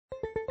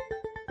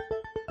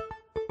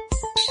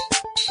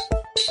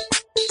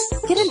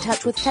in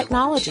touch with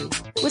technology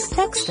with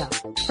Tech Stuff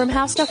from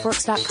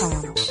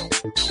HowStuffWorks.com.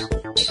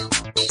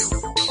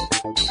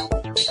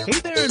 Hey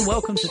there and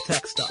welcome to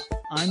Tech Stuff.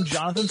 I'm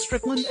Jonathan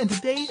Strickland, and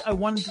today I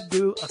wanted to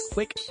do a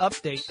quick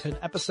update to an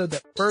episode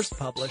that first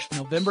published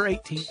November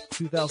 18th,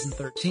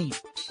 2013.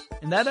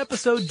 In that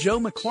episode, Joe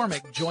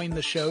McCormick joined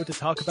the show to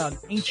talk about an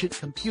ancient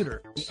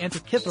computer, the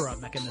Antikythera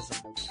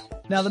mechanism.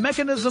 Now, the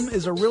mechanism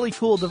is a really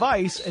cool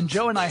device, and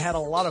Joe and I had a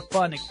lot of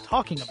fun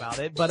talking about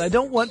it, but I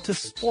don't want to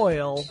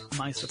spoil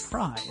my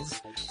surprise.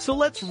 So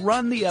let's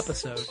run the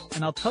episode,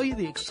 and I'll tell you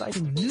the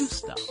exciting new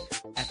stuff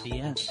at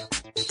the end.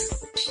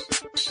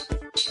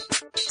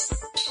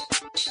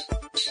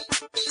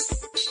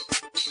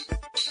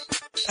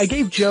 I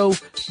gave Joe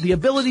the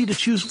ability to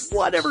choose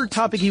whatever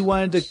topic he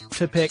wanted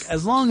to pick,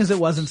 as long as it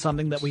wasn't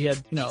something that we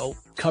had,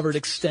 covered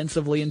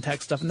extensively in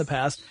Tech Stuff in the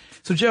past.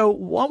 So Joe,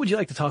 what would you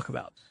like to talk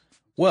about?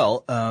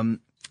 Well,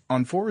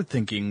 on Forward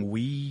Thinking,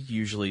 we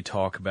usually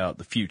talk about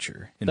the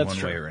future in That's one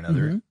true. way or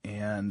another.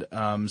 Mm-hmm.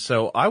 And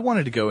so I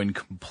wanted to go in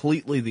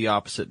completely the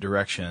opposite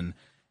direction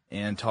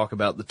and talk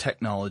about the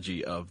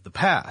technology of the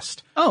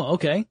past. Oh,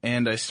 okay.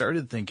 And I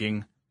started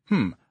thinking,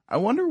 I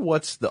wonder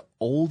what's the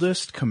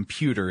oldest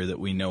computer that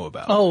we know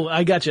about. Oh,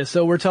 I gotcha.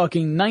 So we're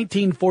talking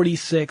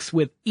 1946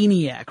 with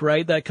ENIAC,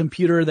 right? That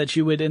computer that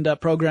you would end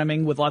up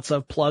programming with lots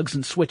of plugs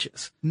and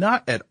switches.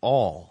 Not at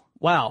all.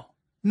 Wow.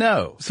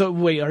 No. So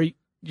wait,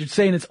 you're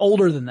saying it's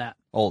older than that?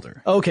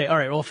 Older. Okay, all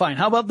right, well, fine.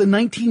 How about the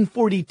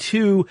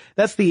 1942,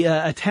 that's the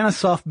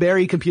Atanasoff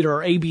Berry computer,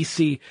 or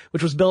ABC,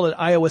 which was built at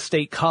Iowa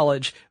State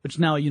College, which is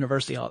now a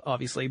university,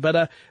 obviously.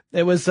 But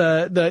it was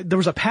there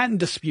was a patent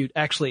dispute,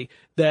 actually,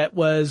 that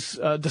was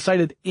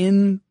decided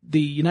in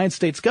the United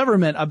States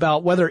government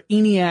about whether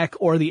ENIAC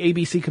or the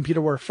ABC computer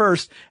were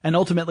first, and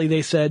ultimately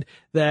they said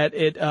that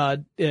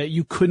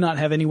you could not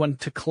have anyone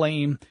to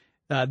claim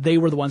they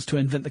were the ones to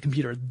invent the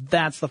computer.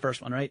 That's the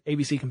first one, right?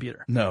 ABC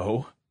computer.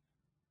 No.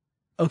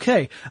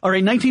 Okay. All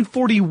right.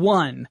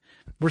 1941.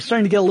 We're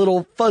starting to get a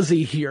little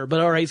fuzzy here,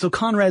 but all right. So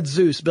Conrad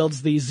Zuse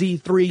builds the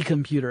Z3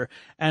 computer.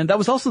 And that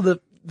was also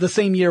the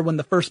same year when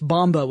the first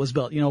Bomba was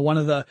built. One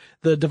of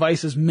the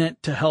devices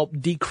meant to help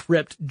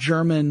decrypt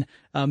German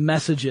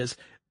messages.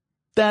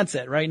 That's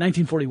it, right?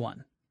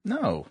 1941.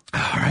 No.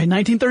 All right,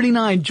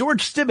 1939,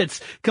 George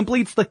Stibitz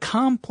completes the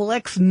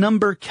complex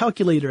number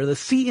calculator, the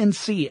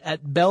CNC,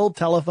 at Bell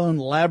Telephone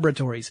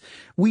Laboratories.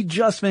 We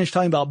just finished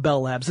talking about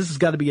Bell Labs. This has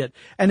got to be it.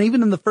 And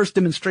even in the first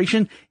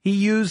demonstration, he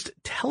used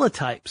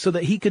teletype so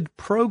that he could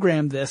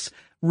program this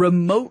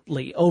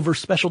remotely over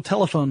special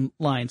telephone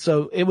lines.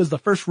 So it was the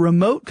first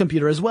remote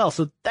computer as well.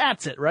 So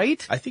that's it,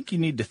 right? I think you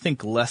need to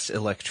think less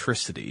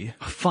electricity.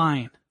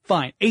 Fine.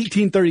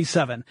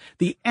 1837,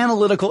 the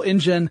analytical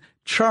engine,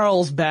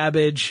 Charles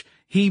Babbage.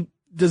 He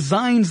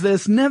designs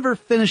this, never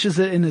finishes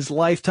it in his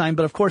lifetime,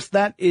 but of course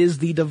that is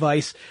the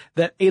device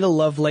that Ada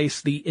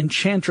Lovelace, the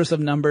enchantress of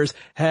numbers,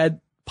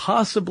 had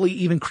possibly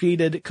even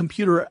created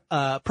computer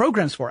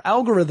programs for,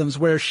 algorithms,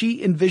 where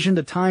she envisioned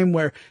a time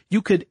where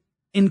you could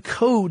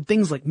encode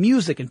things like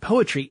music and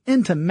poetry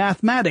into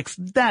mathematics.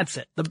 That's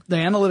it, the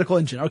analytical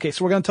engine. Okay,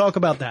 so we're going to talk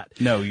about that.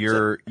 No,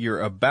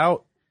 you're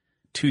about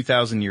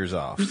 2,000 years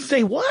off.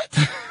 Say what?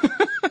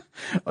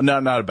 No,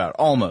 not about.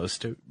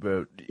 Almost.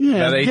 About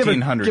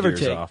 1,800 give or years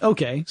take. off.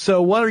 Okay.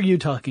 So what are you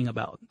talking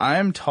about? I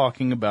am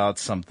talking about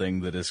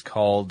something that is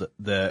called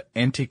the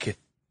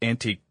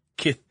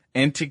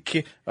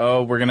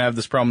we're going to have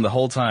this problem the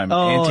whole time.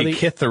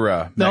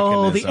 Antikythera mechanism.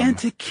 No, the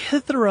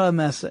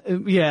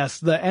Antikythera yes,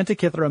 the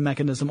Antikythera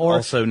mechanism, or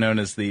also known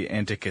as the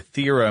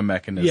Antikythera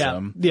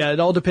mechanism. Yeah,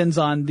 it all depends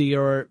on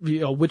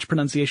which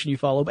pronunciation you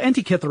follow. But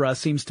Antikythera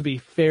seems to be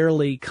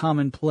fairly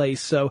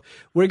commonplace, so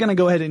we're going to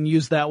go ahead and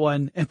use that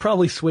one and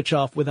probably switch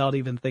off without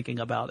even thinking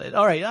about it.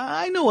 All right,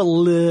 I know a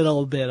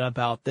little bit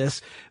about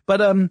this,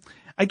 but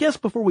I guess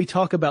before we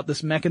talk about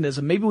this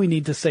mechanism, maybe we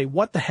need to say,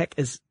 what the heck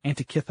is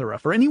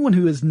Antikythera? For anyone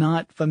who is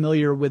not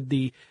familiar with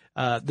the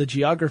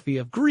geography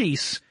of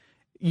Greece,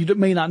 you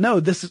may not know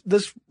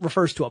this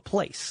refers to a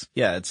place.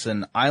 Yeah, it's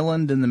an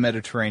island in the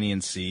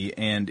Mediterranean Sea,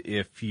 and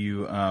if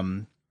you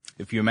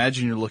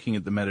imagine you're looking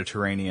at the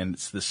Mediterranean,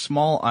 it's this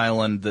small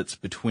island that's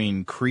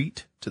between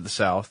Crete to the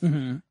south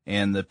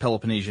and the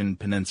Peloponnesian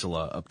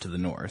Peninsula up to the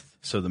north,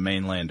 so the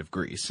mainland of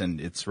Greece,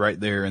 and it's right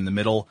there in the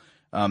middle.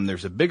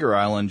 There's a bigger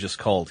island just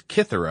called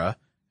Kythera,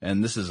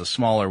 and this is a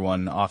smaller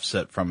one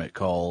offset from it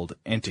called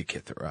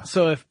Antikythera.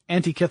 So if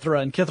Antikythera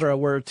and Kythera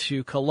were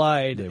to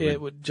collide, it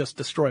would just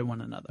destroy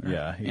one another.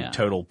 Yeah.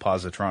 Total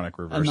positronic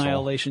reversal.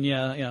 Annihilation,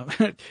 yeah.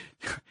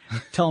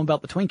 Tell them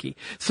about the Twinkie.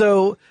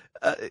 So,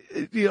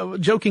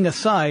 joking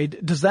aside,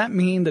 does that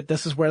mean that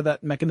this is where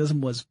that mechanism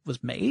was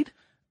made?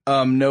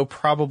 No,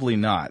 probably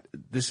not.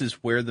 This is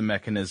where the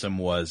mechanism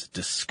was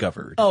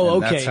discovered. Oh,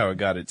 okay. That's how it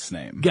got its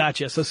name.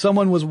 Gotcha. So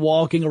someone was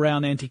walking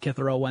around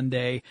Antikythera one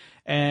day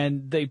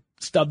and they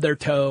stubbed their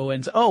toe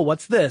and said, "Oh,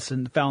 what's this?"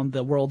 and found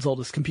the world's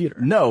oldest computer.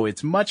 No,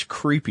 it's much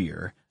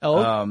creepier.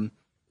 Oh.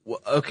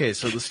 Okay,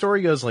 so the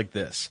story goes like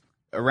this.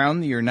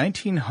 Around the year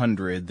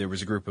 1900, there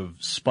was a group of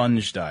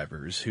sponge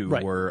divers who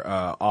were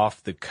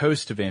off the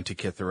coast of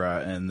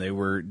Antikythera, and they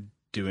were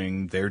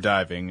doing their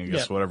diving, I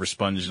guess whatever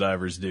sponge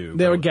divers do.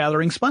 They were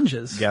gathering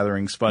sponges.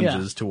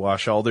 To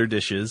wash all their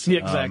dishes. Yeah,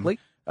 exactly.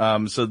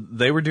 So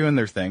they were doing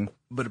their thing.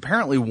 But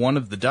apparently one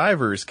of the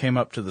divers came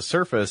up to the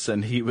surface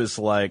and he was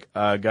like,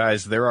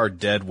 guys, there are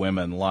dead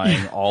women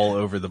lying all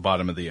over the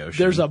bottom of the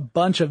ocean. There's a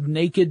bunch of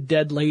naked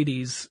dead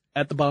ladies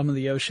at the bottom of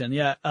the ocean.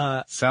 Yeah.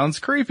 Sounds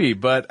creepy,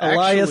 but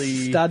Elias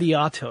actually.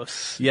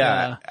 Stadiatos.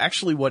 Yeah.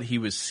 Actually what he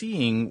was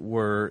seeing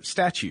were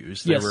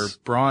statues. They were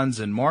bronze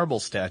and marble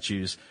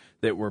statues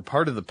that were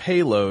part of the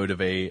payload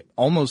of a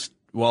almost,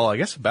 well, I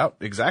guess about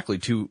exactly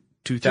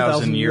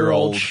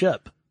 2,000-year-old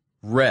ship.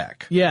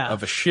 Wreck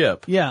of a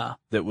ship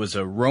that was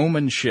a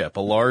Roman ship,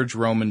 a large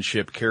Roman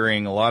ship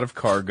carrying a lot of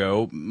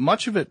cargo,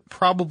 much of it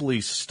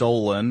probably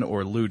stolen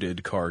or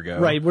looted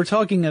cargo. Right. We're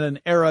talking at an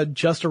era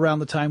just around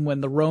the time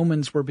when the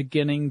Romans were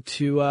beginning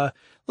to,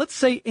 let's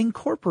say,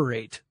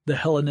 incorporate the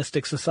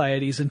Hellenistic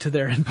societies into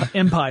their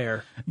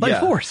empire by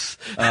force.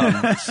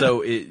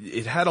 So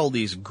it had all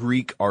these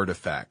Greek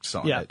artifacts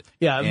on it.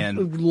 Yeah.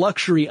 And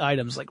luxury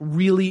items, like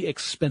really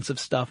expensive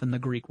stuff in the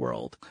Greek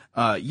world.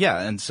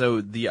 And so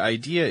the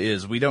idea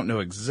is we don't know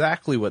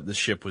exactly what the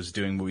ship was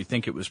doing, but we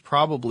think it was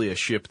probably a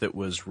ship that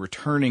was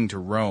returning to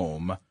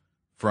Rome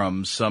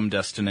from some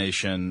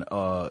destination,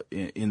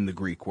 in the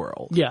Greek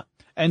world. Yeah.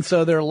 And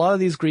so there are a lot of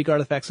these Greek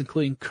artifacts,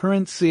 including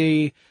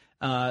currency.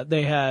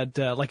 They had,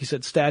 like you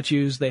said,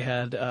 statues. They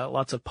had,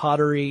 lots of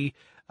pottery.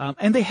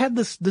 And they had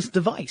this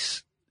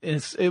device,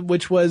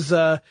 which was,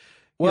 at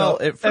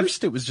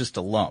first it was just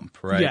a lump,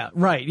 right? Yeah,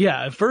 right.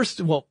 Yeah. At first,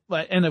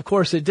 and of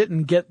course it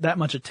didn't get that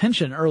much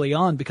attention early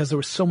on because there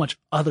was so much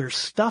other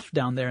stuff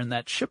down there in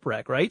that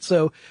shipwreck, right?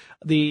 So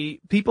the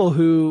people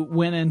who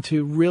went in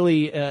to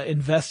really,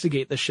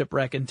 investigate the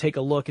shipwreck and take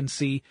a look and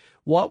see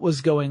what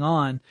was going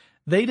on,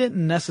 they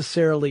didn't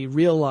necessarily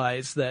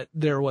realize that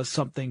there was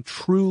something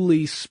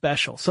truly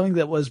special, something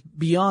that was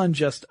beyond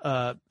just,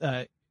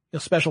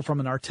 special from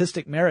an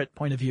artistic merit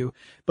point of view,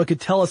 but could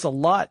tell us a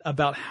lot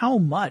about how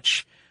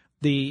much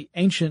the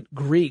ancient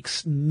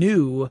Greeks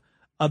knew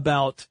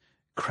about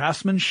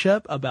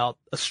craftsmanship, about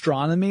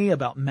astronomy,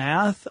 about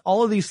math.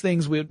 All of these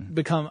things would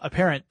become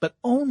apparent, but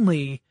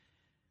only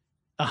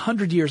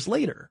 100 years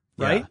later,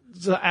 right? Yeah.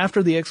 So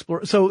after the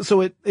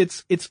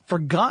it's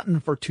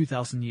forgotten for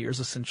 2,000 years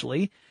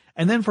essentially.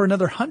 And then for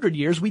another 100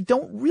 years, we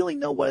don't really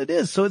know what it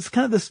is. So it's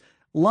kind of this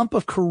lump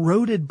of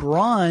corroded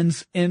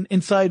bronze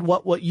inside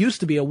what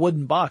used to be a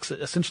wooden box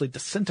that essentially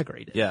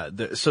disintegrated. Yeah.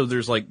 So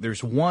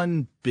there's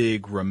one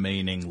big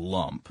remaining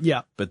lump.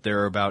 Yeah. But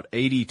there are about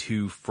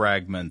 82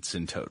 fragments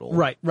in total.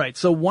 Right.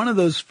 So one of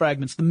those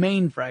fragments, the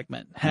main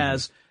fragment,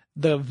 has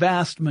the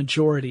vast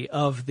majority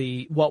of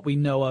what we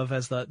know of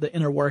as the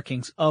inner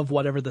workings of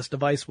whatever this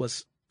device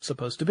was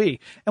supposed to be.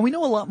 And we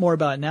know a lot more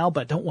about it now,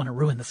 but don't want to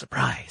ruin the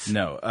surprise.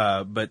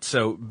 No. But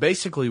so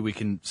basically we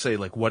can say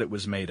like what it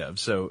was made of.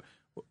 So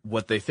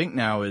what they think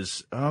now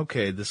is,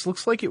 okay, this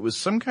looks like it was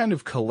some kind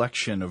of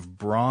collection of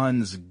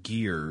bronze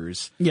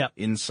gears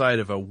inside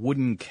of a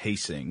wooden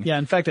casing. Yeah,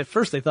 in fact, at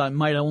first they thought it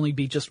might only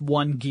be just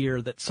one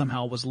gear that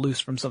somehow was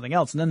loose from something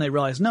else. And then they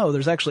realized, no,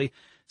 there's actually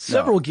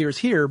several gears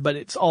here, but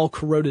it's all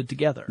corroded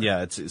together.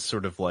 Yeah, it's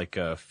sort of like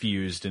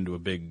fused into a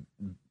big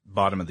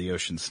bottom of the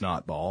ocean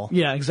snot ball.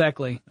 Yeah,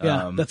 exactly.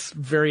 Yeah, that's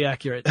very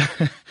accurate.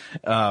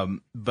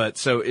 But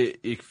so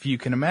if you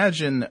can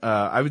imagine,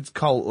 I would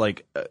call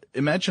it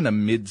imagine a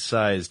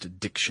mid-sized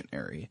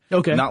dictionary.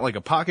 Okay. Not like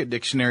a pocket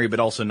dictionary,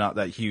 but also not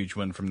that huge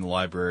one from the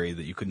library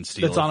that you couldn't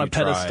steal. That's on a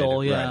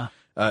pedestal, yeah.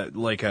 Right.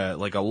 Like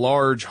a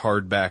large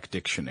hardback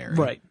dictionary.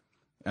 Right.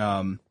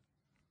 And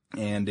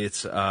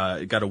it's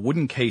got a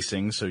wooden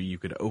casing, so you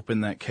could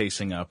open that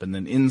casing up, and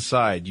then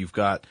inside you've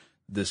got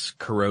this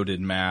corroded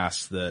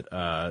mass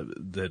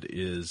that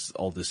is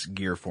all this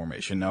gear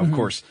formation. Now, of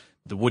course,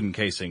 the wooden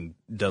casing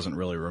doesn't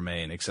really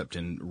remain except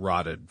in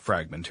rotted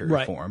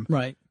fragmentary form.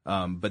 Right.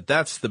 But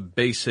that's the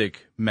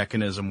basic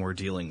mechanism we're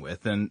dealing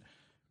with. And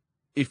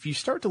if you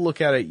start to look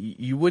at it,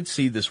 you would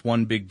see this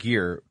one big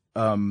gear.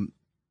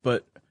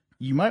 But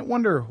you might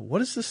wonder, what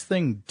does this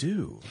thing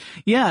do?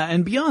 Yeah,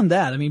 and beyond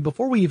that, I mean,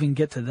 before we even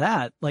get to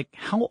that,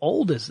 how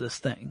old is this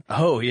thing?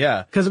 Oh,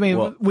 yeah. Because, I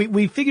mean,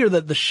 we figure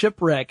that the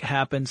shipwreck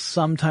happened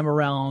sometime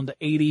around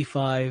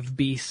 85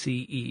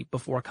 BCE,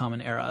 before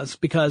Common Eras,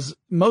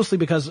 mostly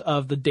because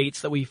of the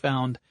dates that we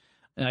found,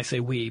 and I say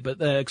we, but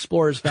the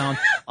explorers found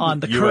on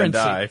the you currency.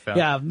 And I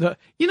found.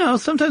 Yeah,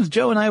 sometimes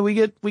Joe and I, we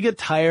get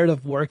tired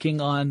of working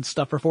on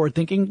stuff for forward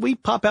thinking. We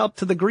pop out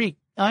to the Greek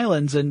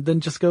islands and then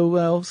just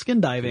go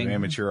skin diving.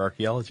 Amateur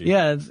archaeology.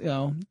 Yeah,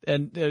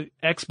 and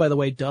X, by the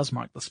way, does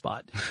mark the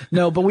spot.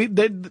 No, but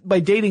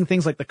by dating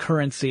things like the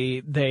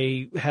currency,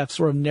 they have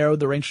sort of narrowed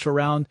the range to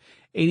around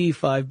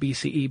 85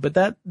 BCE, but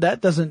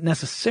that doesn't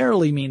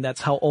necessarily mean that's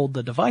how old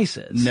the device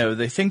is. No,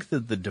 they think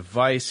that the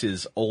device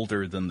is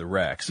older than the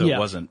wreck, so it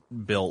wasn't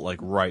built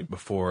right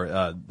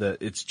before.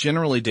 It's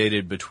generally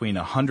dated between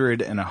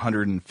 100 and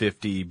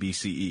 150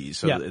 BCE,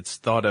 so it's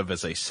thought of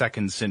as a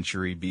 2nd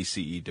century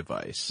BCE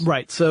device.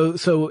 Right.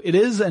 So it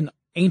is an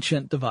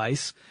ancient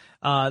device.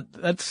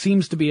 That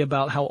seems to be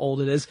about how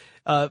old it is.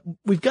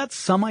 We've got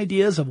some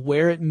ideas of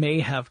where it may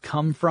have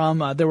come from.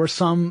 We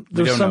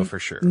don't know for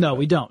sure. No,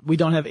 we don't. We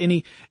don't have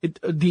any.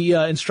 The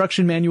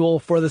instruction manual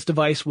for this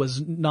device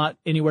was not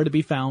anywhere to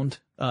be found.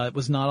 It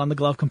was not on the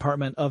glove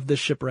compartment of this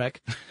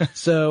shipwreck.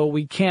 So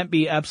we can't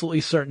be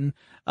absolutely certain.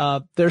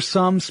 There's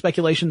some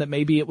speculation that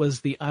maybe it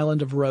was the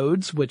island of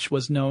Rhodes, which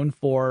was known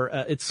for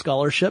its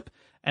scholarship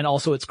and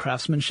also its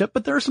craftsmanship.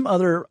 But there are some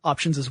other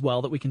options as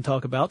well that we can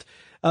talk about.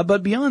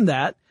 But beyond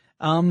that,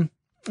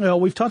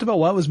 we've talked about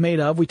what it was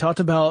made of. We talked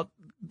about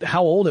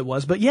how old it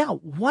was. But yeah,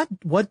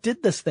 what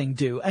did this thing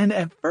do? And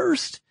at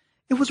first,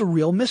 it was a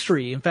real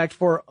mystery. In fact,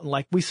 for,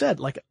 like we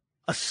said, like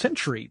a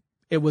century,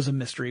 it was a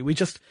mystery. We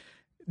just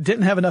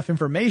didn't have enough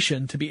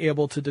information to be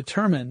able to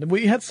determine.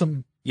 We had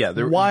some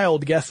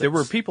wild guesses. There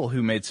were people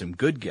who made some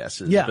good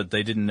guesses, but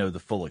they didn't know the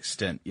full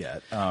extent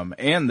yet.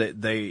 And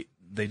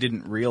they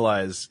didn't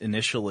realize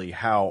initially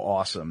how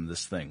awesome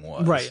this thing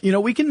was. Right.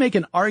 We can make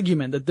an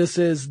argument that this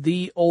is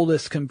the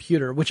oldest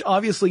computer, which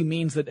obviously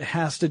means that it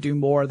has to do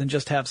more than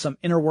just have some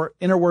inner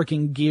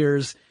working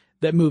gears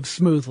that move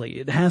smoothly.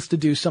 It has to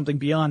do something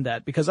beyond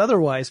that, because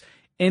otherwise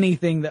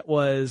anything that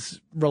was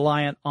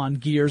reliant on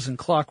gears and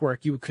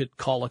clockwork you could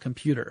call a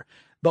computer.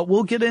 But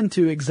we'll get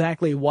into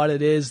exactly what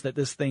it is that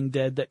this thing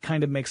did that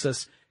kind of makes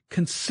us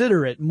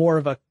consider it more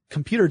of a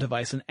computer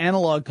device, an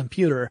analog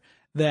computer,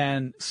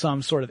 than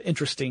some sort of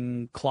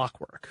interesting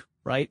clockwork,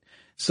 right?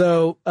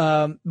 So,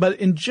 but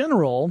in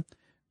general,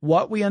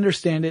 what we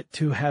understand it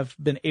to have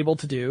been able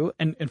to do,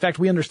 and in fact,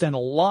 we understand a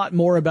lot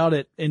more about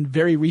it in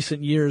very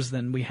recent years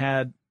than we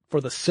had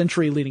for the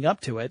century leading up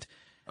to it.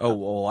 Oh,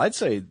 well, I'd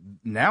say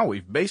now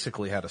we've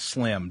basically had a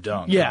slam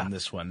dunk on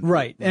this one.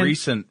 Right. And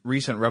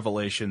recent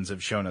revelations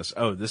have shown us,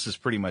 this is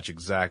pretty much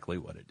exactly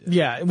what it did.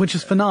 Yeah, which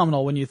is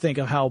phenomenal when you think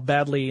of how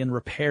badly in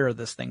repair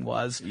this thing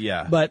was.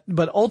 Yeah. But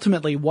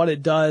ultimately what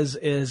it does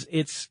is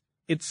it's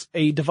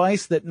a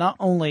device that not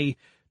only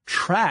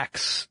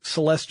tracks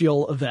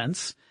celestial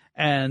events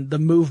and the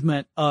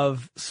movement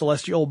of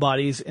celestial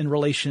bodies in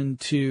relation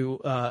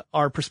to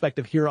our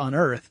perspective here on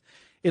Earth,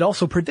 it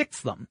also predicts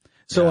them.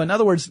 So in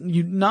other words,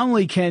 not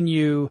only can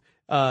you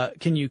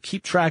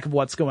keep track of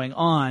what's going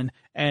on,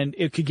 and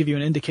it could give you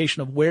an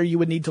indication of where you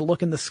would need to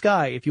look in the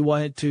sky if you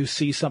wanted to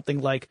see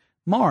something like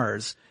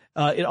Mars.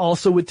 It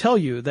also would tell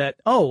you that,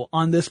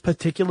 on this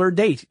particular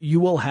date, you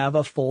will have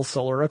a full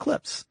solar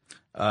eclipse.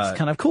 It's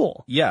kind of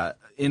cool. Yeah.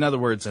 In other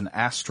words, an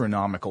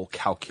astronomical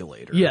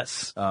calculator.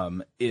 Yes.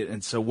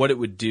 And so what it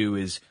would do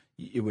is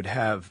it would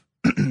have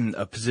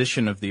a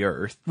position of the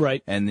Earth.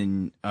 Right. And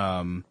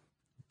then,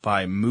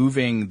 by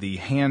moving the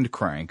hand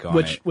crank on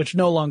it. Which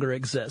no longer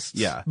exists.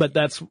 Yeah. But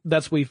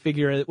we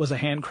figure it was a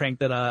hand crank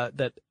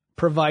that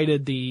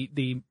provided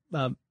the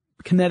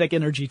kinetic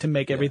energy to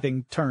make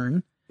everything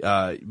turn.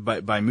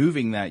 By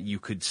moving that, you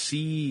could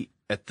see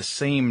at the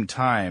same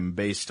time,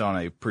 based on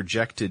a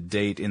projected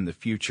date in the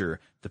future,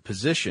 the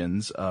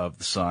positions of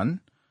the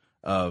sun,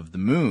 of the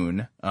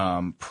moon,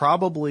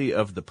 probably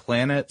of the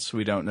planets.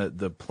 We don't know.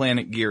 The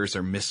planet gears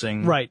are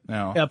missing. Right.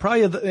 Now. Yeah,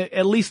 probably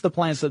at least the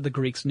planets that the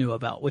Greeks knew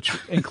about, which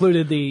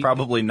included the...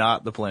 Probably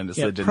not the planets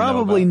they didn't know about.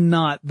 Probably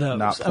not those.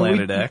 Not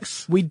Planet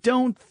X. We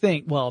don't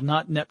think,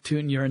 not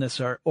Neptune,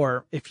 Uranus,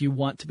 or if you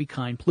want to be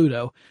kind,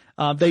 Pluto.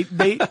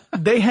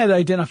 They had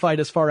identified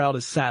as far out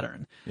as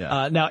Saturn.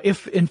 Yeah. Now,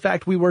 if in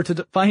fact we were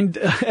to find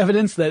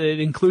evidence that it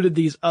included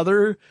these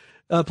other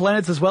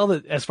planets as well,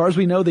 that as far as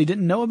we know they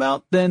didn't know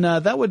about, then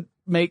that would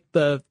make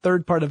the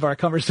third part of our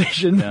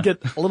conversation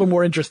get a little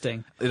more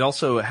interesting. It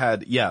also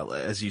had,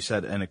 as you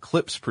said, an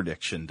eclipse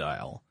prediction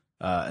dial,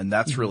 and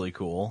that's really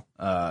cool.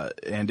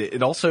 And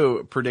it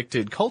also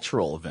predicted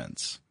cultural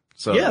events.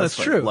 So that's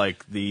true.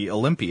 Like the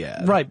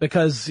Olympiad. Right,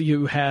 because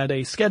you had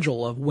a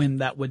schedule of when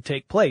that would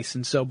take place.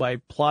 And so by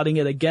plotting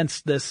it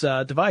against this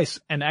device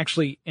and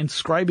actually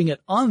inscribing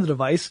it on the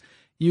device,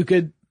 you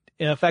could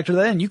factor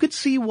that in. You could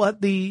see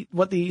what the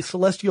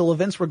celestial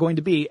events were going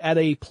to be at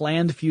a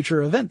planned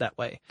future event that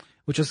way,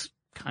 which is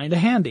kind of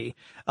handy.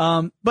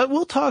 But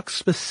we'll talk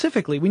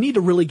specifically. We need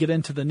to really get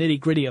into the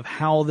nitty-gritty of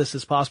how this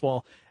is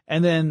possible.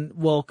 And then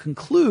we'll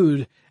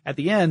conclude at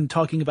the end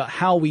talking about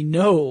how we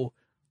know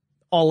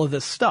all of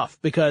this stuff,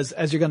 because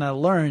as you're going to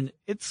learn,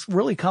 it's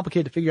really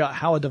complicated to figure out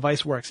how a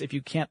device works if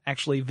you can't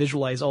actually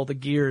visualize all the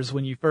gears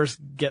when you first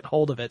get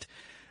hold of it.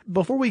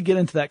 Before we get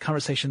into that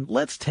conversation,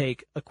 let's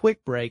take a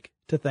quick break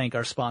to thank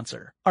our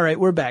sponsor. All right,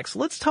 we're back. So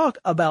let's talk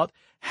about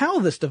how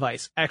this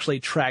device actually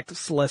tracked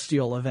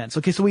celestial events.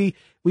 Okay, so we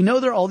know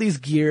there are all these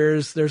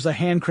gears. There's a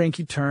hand crank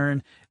you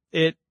turn.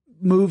 It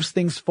moves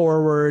things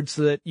forward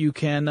so that you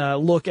can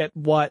look at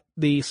what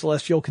the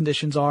celestial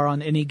conditions are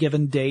on any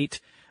given date.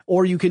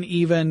 Or you can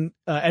even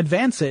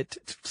advance it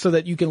so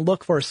that you can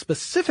look for a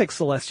specific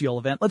celestial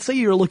event. Let's say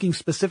you're looking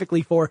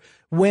specifically for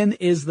when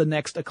is the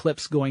next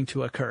eclipse going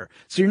to occur.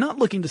 So you're not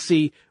looking to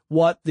see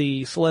what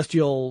the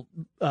celestial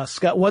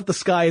sky, what the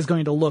sky is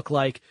going to look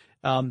like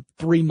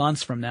 3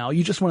 months from now.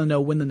 You just want to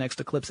know when the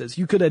next eclipse is.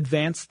 You could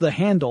advance the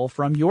handle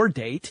from your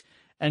date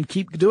and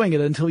keep doing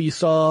it until you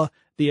saw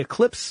the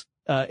eclipse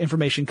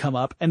information come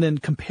up, and then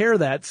compare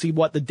that, see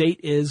what the date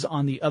is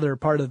on the other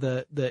part of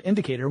the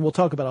indicator. And we'll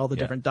talk about all the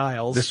different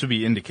dials. This would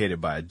be indicated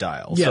by a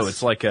dial. Yes. So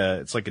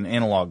it's like an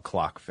analog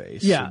clock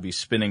face. Yeah. It would be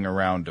spinning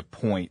around a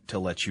point to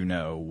let you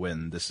know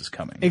when this is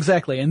coming.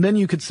 Exactly. And then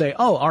you could say,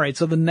 oh, all right,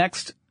 so the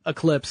next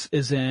eclipse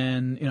is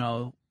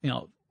in,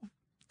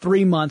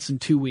 3 months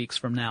and 2 weeks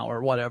from now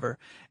or whatever.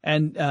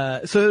 And,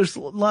 so there's a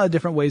lot of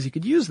different ways you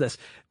could use this.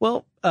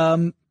 Well,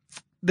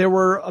 there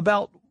were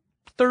about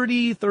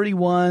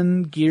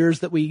 31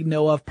 gears that we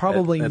know of,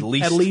 probably at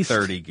least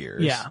 30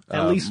 gears. Yeah,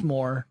 at least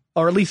more,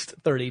 or at least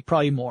 30,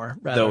 probably more,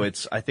 rather. Though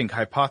it's, I think,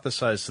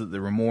 hypothesized that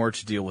there were more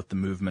to deal with the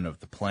movement of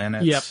the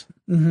planets. Yep.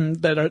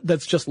 Mm-hmm.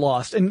 That's just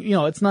lost. And,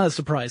 it's not a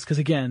surprise because,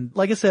 again,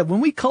 like I said,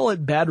 when we call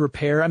it bad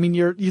repair, I mean,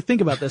 you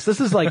think about this.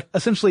 This is like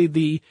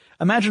essentially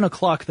imagine a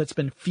clock that's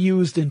been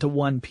fused into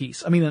one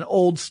piece. I mean, an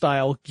old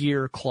style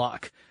gear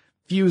clock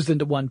fused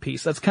into one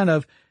piece. That's kind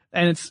of,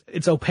 and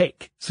it's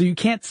opaque. So you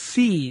can't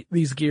see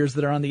these gears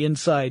that are on the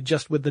inside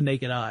just with the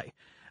naked eye.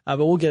 But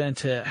we'll get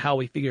into how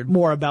we figured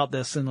more about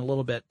this in a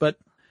little bit. But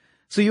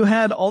so you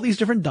had all these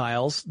different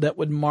dials that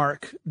would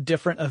mark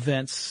different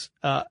events,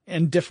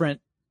 and different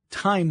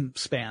time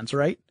spans,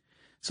 right?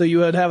 So you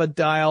would have a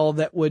dial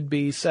that would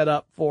be set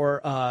up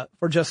for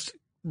just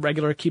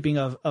regular keeping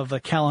of a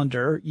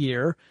calendar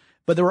year.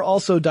 But there were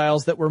also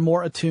dials that were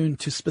more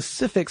attuned to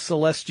specific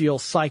celestial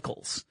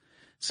cycles.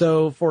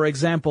 So, for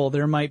example,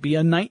 there might be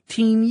a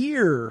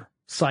 19-year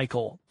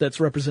cycle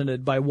that's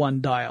represented by one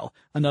dial.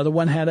 Another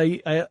one had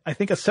I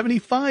think a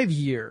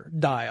 75-year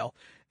dial.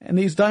 And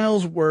these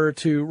dials were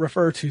to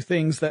refer to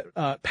things that,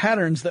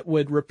 patterns that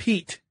would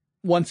repeat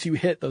once you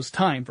hit those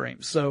time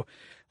frames. So,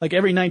 like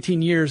every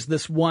 19 years,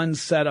 this one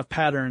set of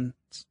patterns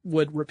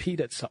would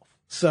repeat itself.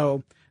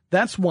 So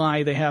that's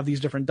why they have these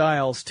different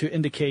dials to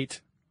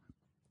indicate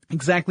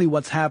exactly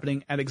what's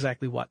happening at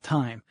exactly what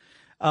time.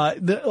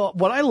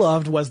 What I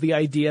loved was the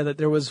idea that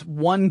there was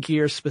one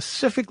gear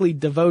specifically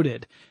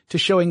devoted to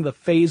showing the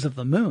phase of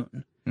the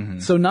moon. Mm-hmm.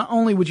 So not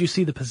only would you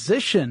see the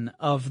position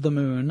of the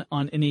moon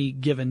on any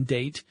given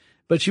date,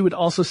 but you would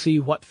also see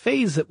what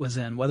phase it was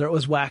in, whether it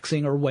was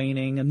waxing or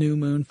waning, a new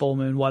moon, full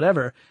moon,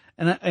 whatever.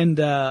 And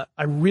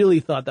I really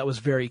thought that was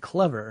very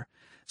clever.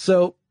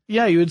 So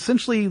yeah, you would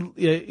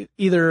essentially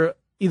either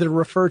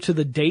refer to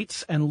the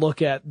dates and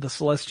look at the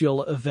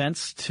celestial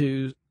events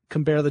to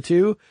compare the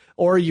two,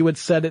 or you would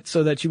set it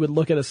so that you would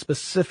look at a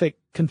specific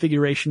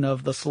configuration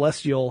of the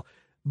celestial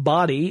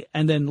body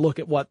and then look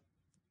at what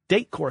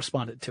date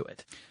corresponded to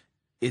it.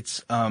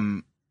 It's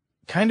kind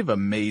of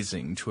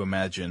amazing to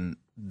imagine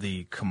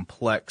the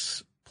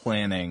complex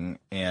planning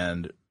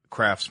and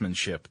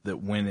craftsmanship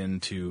that went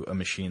into a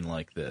machine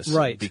like this.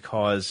 Right.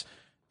 Because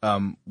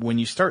when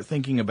you start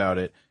thinking about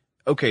it,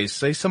 okay,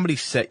 say somebody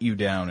set you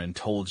down and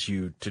told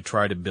you to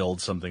try to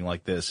build something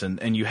like this,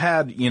 and you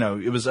had,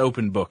 it was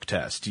open book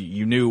test.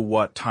 You knew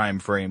what time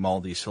frame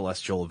all these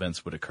celestial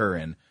events would occur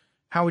in.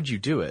 How would you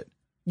do it?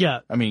 Yeah.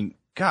 I mean,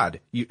 God,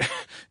 you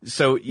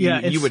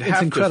would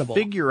have to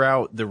figure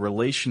out the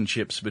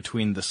relationships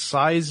between the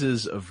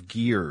sizes of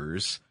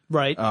gears,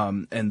 right,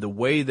 and the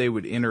way they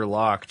would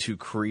interlock to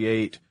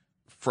create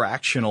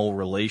fractional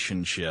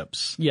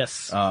relationships,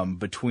 yes,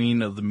 between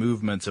the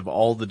movements of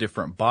all the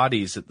different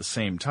bodies at the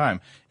same time.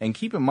 And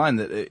keep in mind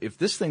that if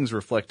this thing's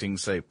reflecting,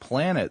 say,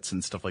 planets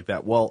and stuff like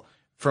that, well,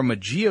 from a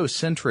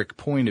geocentric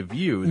point of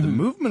view, the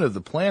movement of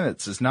the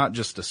planets is not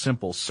just a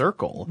simple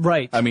circle.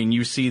 Right. I mean,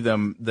 you see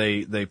them,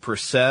 they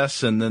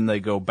precess and then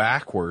they go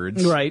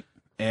backwards. Right.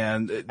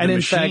 And the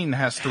machine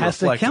has to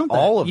reflect count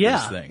all of yeah,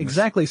 these things.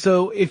 Exactly.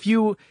 So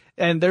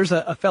and there's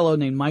a fellow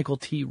named Michael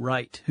T.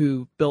 Wright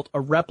who built a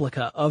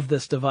replica of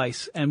this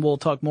device, and we'll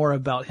talk more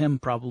about him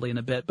probably in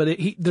a bit. But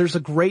there's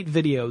a great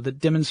video that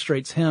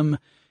demonstrates him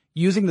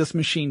using this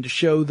machine to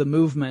show the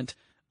movement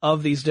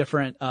of these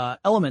different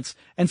elements.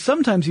 And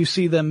sometimes you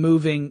see them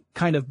moving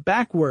kind of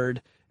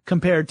backward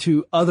compared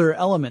to other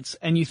elements.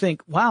 And you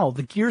think, wow,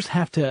 the gears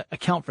have to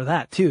account for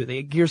that too.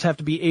 The gears have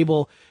to be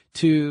able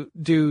to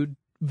do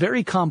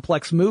very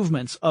complex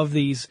movements of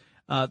these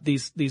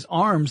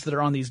arms that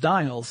are on these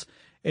dials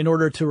in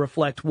order to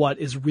reflect what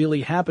is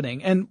really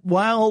happening. And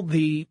while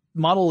the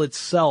model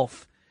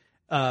itself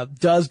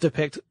does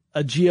depict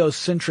a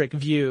geocentric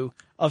view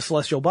of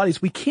celestial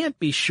bodies, we can't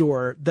be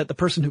sure that the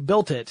person who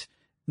built it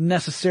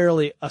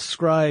necessarily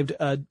ascribed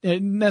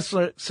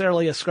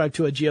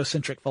to a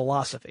geocentric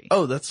philosophy.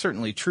 Oh, that's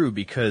certainly true,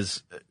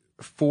 because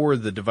for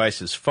the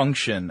device's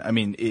function, I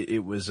mean,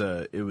 it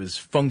was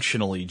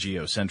functionally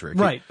geocentric.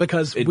 Right,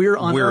 because we're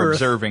on Earth. We're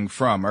observing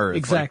from Earth.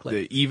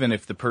 Exactly. Like even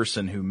if the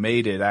person who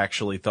made it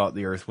actually thought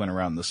the Earth went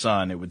around the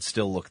sun, it would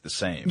still look the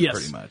same, yes,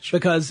 pretty much.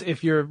 Because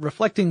if you're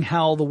reflecting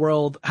how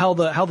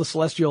the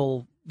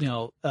celestial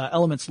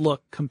elements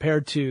look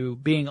compared to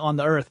being on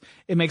the Earth,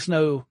 it makes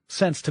no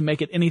sense to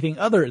make it anything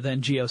other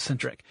than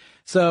geocentric.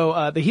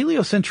 So the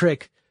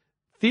heliocentric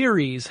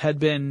theories had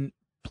been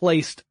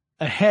placed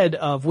ahead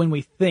of when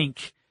we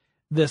think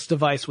this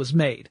device was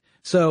made.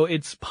 So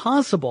it's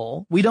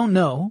possible, we don't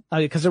know,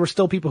 because there were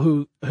still people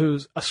who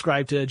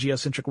ascribed to a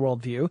geocentric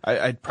worldview.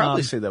 I'd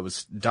probably say that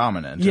was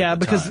dominant. Yeah, at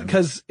the time.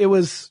 because it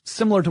was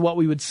similar to what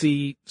we would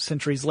see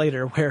centuries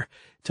later, where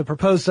to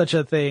propose such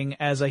a thing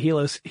as a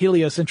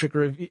heliocentric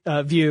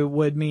view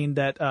would mean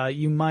that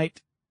you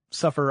might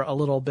suffer a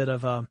little bit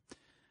of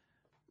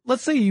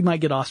let's say you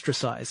might get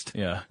ostracized.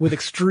 Yeah. With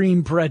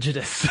extreme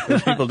prejudice.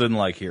 People didn't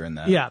like hearing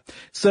that. Yeah.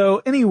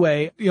 So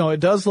anyway, it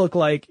does look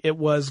like it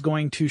was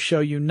going to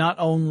show you not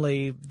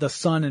only the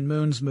sun and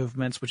moon's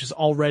movements, which is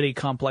already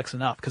complex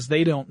enough because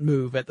they don't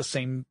move at the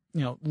same,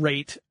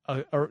 rate,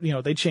 or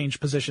they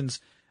change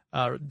positions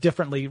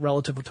differently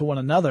relative to one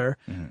another.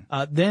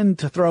 Mm-hmm. Then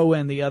to throw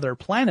in the other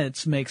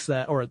planets makes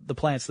that, or the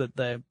planets that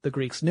the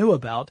Greeks knew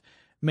about,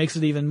 makes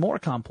it even more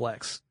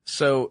complex.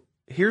 So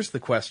here's the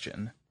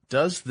question.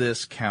 Does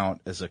this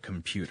count as a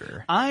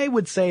computer? I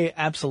would say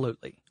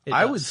absolutely.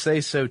 I would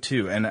say so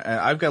too. And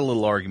I've got a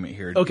little argument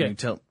here. Okay.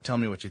 Tell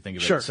me what you think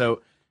of Sure. it.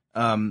 So,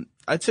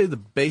 I'd say the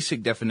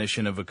basic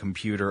definition of a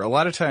computer, a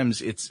lot of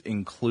times it's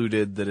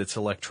included that it's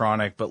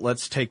electronic, but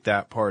let's take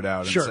that part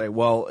out and say,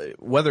 well,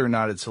 whether or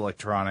not it's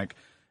electronic,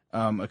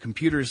 a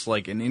computer is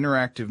like an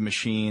interactive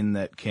machine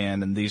that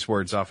can, and these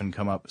words often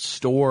come up,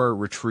 store,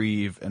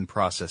 retrieve, and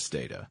process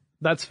data.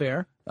 That's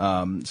fair.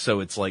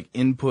 So it's like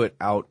input,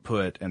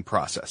 output, and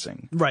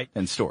processing. Right.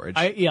 And storage.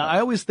 I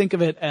always think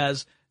of it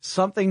as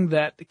something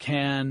that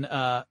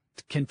can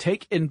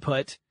take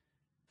input,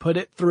 put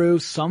it through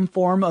some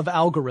form of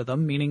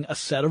algorithm, meaning a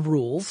set of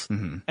rules,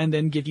 mm-hmm. and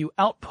then give you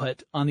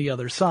output on the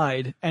other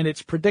side. And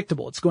it's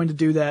predictable. It's going to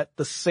do that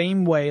the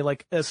same way,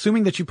 like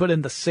assuming that you put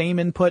in the same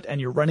input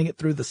and you're running it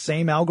through the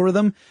same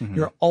algorithm, mm-hmm.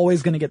 you're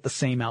always going to get the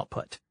same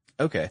output.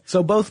 Okay.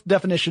 So both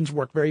definitions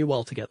work very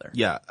well together.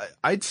 Yeah.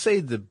 I'd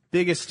say the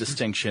biggest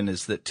distinction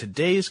is that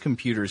today's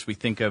computers we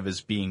think of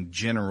as being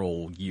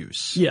general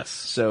use. Yes.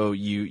 So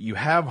you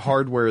have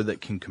hardware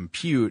that can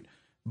compute,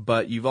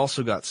 but you've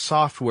also got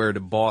software to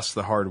boss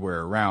the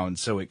hardware around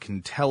so it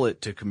can tell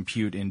it to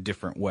compute in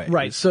different ways.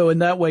 Right. So in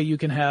that way you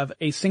can have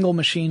a single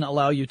machine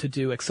allow you to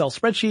do Excel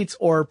spreadsheets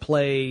or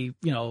play,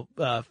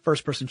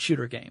 first person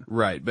shooter game.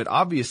 Right. But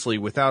obviously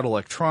without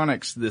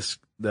electronics, this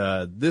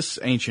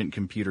ancient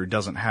computer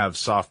doesn't have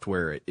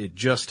software. It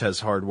just has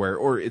hardware,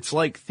 or it's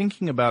like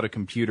thinking about a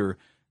computer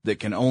that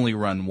can only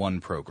run one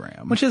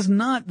program. Which is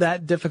not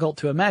that difficult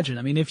to imagine.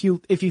 I mean, if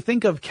you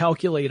think of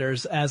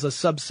calculators as a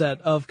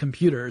subset of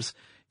computers,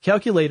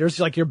 calculators,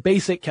 like your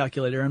basic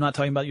calculator, I'm not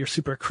talking about your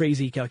super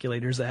crazy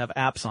calculators that have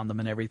apps on them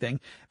and everything,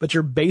 but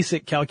your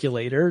basic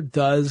calculator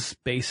does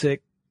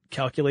basic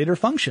calculator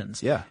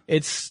functions. Yeah.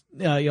 It's,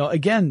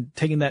 again,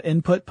 taking that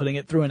input, putting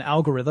it through an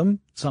algorithm,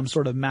 some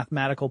sort of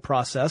mathematical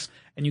process,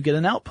 and you get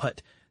an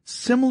output.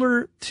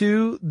 Similar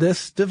to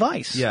this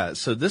device. Yeah.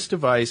 So this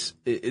device,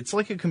 it's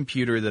like a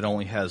computer that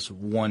only has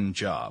one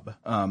job.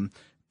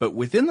 But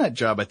within that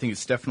job, I think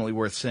it's definitely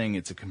worth saying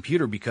it's a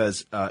computer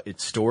because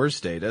it stores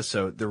data.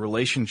 So the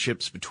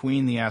relationships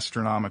between the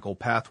astronomical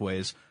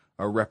pathways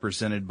are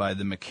represented by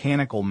the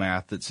mechanical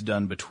math that's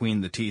done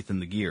between the teeth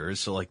and the gears.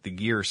 So like the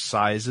gear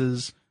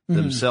sizes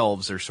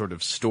themselves are sort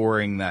of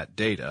storing that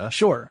data.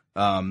 Sure.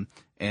 And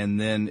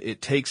then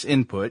it takes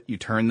input. You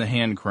turn the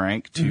hand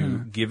crank to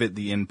give it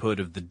the input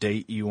of the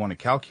date you want to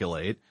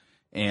calculate.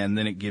 And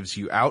then it gives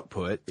you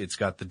output. It's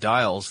got the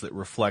dials that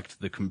reflect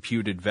the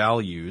computed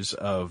values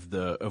of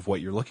what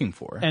you're looking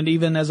for. And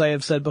even as I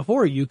have said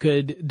before, you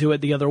could do it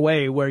the other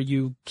way where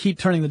you keep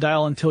turning the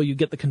dial until you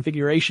get the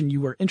configuration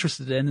you were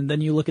interested in, and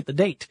then you look at the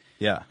date.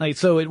 Yeah. Like,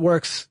 so it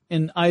works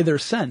in either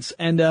sense.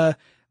 And,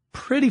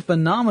 pretty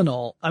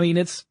phenomenal. I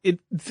mean,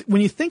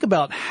 when you think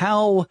about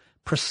how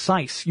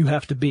precise you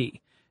have to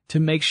be to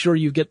make sure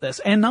you get this,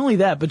 and not only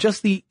that, but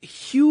just the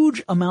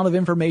huge amount of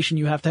information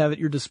you have to have at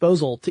your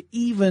disposal to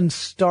even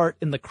start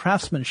in the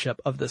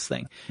craftsmanship of this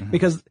thing. Mm-hmm.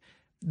 Because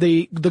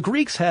the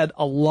Greeks had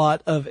a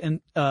lot of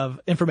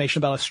information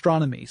about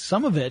astronomy.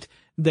 Some of it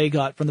they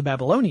got from the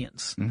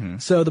Babylonians. Mm-hmm.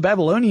 So the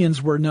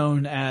Babylonians were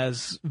known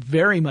as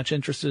very much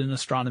interested in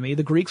astronomy.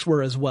 The Greeks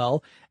were as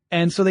well.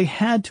 And so they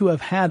had to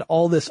have had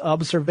all this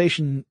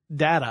observation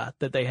data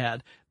that they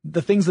had,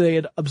 the things that they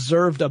had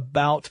observed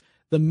about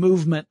the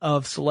movement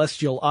of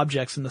celestial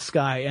objects in the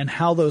sky and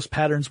how those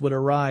patterns would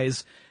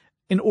arise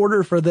in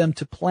order for them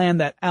to plan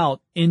that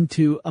out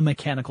into a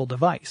mechanical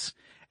device.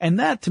 And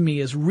that to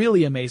me is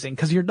really amazing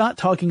because you're not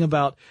talking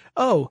about,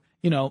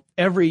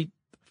 every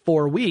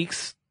 4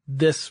 weeks,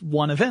 this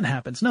one event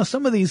happens. No,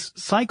 some of these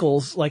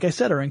cycles, like I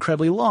said, are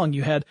incredibly long.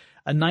 You had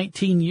a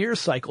 19-year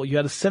cycle. You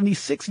had a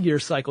 76-year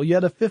cycle. You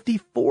had a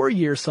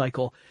 54-year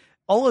cycle.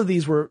 All of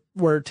these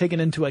were taken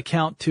into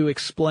account to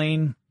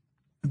explain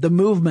the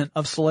movement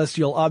of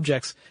celestial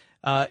objects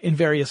in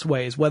various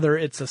ways, whether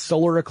it's a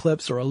solar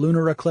eclipse or a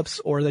lunar eclipse,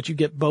 or that you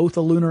get both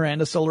a lunar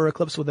and a solar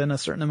eclipse within a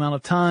certain amount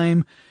of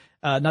time,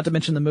 not to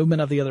mention the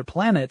movement of the other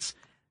planets.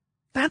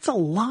 That's a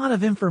lot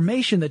of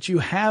information that you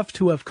have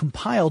to have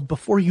compiled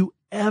before you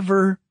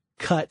ever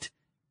cut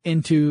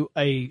into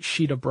a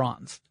sheet of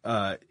bronze.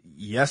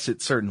 Yes,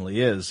 it certainly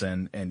is.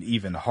 And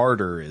even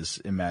harder is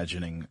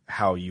imagining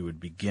how you would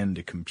begin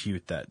to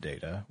compute that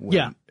data.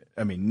 Yeah.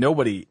 I mean,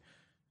 nobody,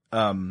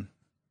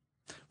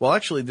 well,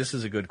 actually, this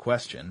is a good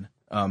question.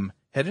 Had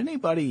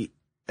anybody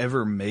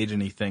ever made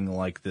anything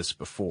like this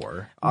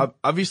before?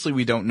 Obviously,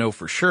 we don't know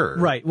for sure.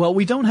 Right. Well,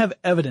 we don't have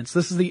evidence.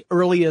 This is the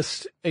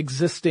earliest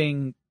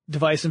existing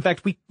device. In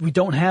fact, we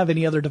don't have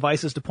any other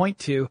devices to point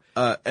to.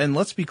 And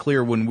let's be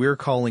clear, when we're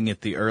calling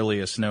it the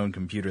earliest known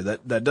computer,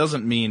 that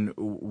doesn't mean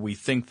we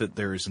think that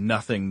there's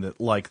nothing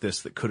that like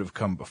this that could have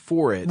come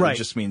before it. Right. It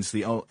just means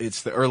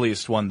it's the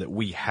earliest one that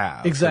we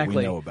have. Exactly. That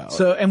we know about.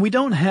 So, and we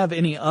don't have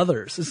any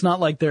others. It's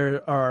not like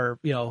there are,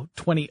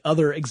 20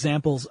 other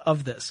examples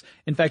of this.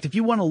 In fact, if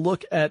you want to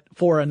look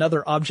for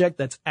another object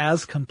that's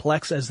as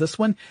complex as this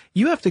one,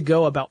 you have to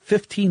go about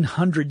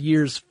 1,500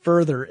 years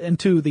further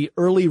into the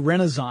early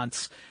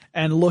Renaissance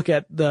and look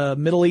at the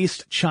Middle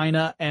East,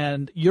 China,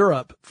 and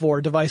Europe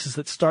for devices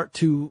that start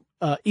to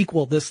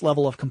equal this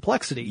level of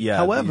complexity. Yeah,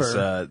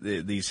 however,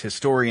 these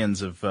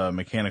historians of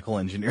mechanical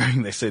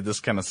engineering, they say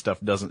this kind of stuff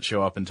doesn't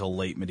show up until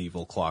late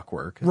medieval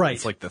clockwork. Right.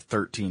 It's like the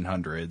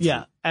 1300s.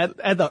 Yeah, at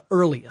the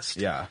earliest.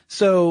 Yeah.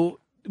 So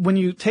when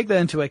you take that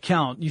into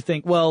account, you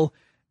think, well,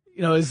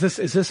 is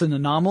this an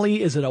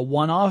anomaly? Is it a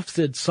one-off?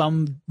 Did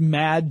some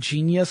mad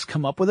genius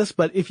come up with this?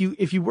 But if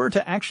you were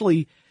to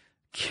actually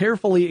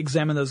carefully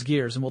examine those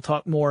gears, and we'll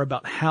talk more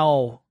about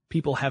how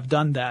people have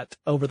done that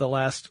over the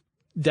last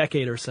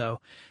decade or so.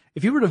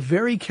 If you were to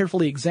very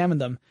carefully examine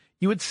them,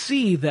 you would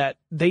see that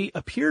they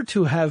appear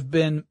to have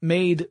been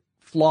made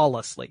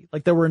flawlessly.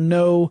 Like there were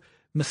no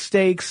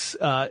mistakes.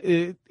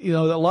 A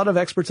lot of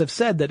experts have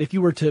said that if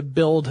you were to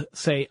build,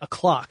 say, a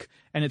clock,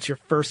 and it's your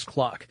first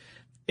clock,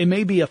 it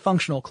may be a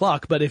functional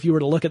clock, but if you were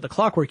to look at the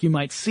clockwork, you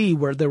might see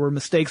where there were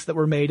mistakes that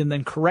were made and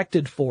then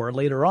corrected for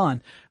later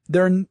on.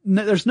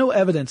 There's no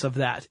evidence of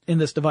that in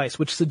this device,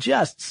 which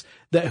suggests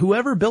that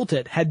whoever built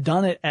it had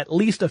done it at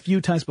least a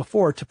few times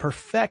before to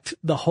perfect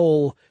the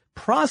whole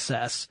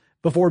process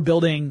before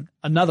building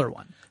another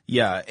one.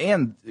 Yeah,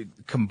 and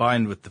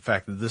combined with the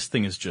fact that this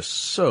thing is just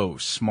so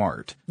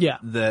smart, yeah,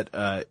 that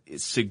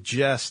it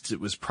suggests it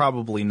was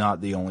probably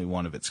not the only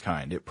one of its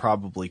kind. It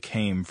probably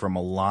came from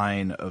a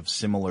line of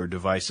similar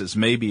devices,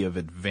 maybe of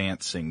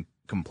advancing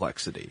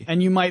complexity.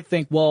 And you might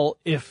think, well,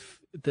 if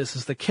this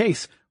is the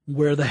case,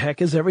 where the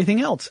heck is everything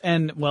else?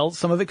 And, well,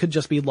 some of it could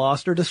just be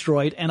lost or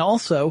destroyed. And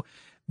also,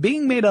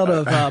 being made out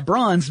of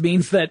bronze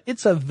means that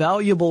it's a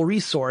valuable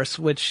resource,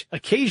 which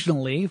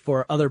occasionally,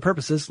 for other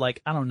purposes,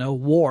 like, I don't know,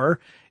 war,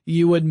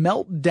 you would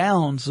melt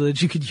down so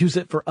that you could use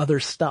it for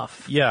other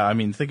stuff. Yeah, I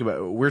mean, think about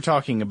it. We're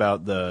talking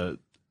about the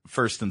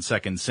 1st and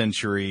 2nd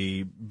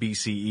century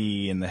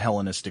BCE in the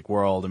Hellenistic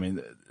world. I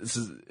mean,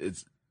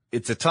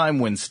 it's a time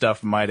when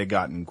stuff might have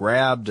gotten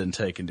grabbed and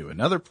taken to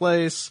another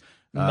place.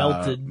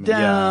 Melted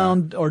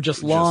down, or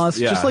just lost,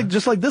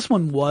 just like this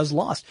one was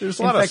lost. There's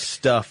a lot of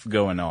stuff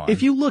going on.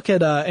 If you look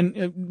at,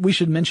 and we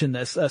should mention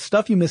this,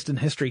 Stuff You Missed in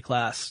History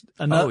Class,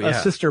 a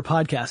sister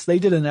podcast, they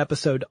did an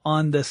episode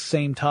on this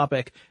same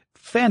topic.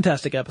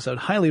 Fantastic episode.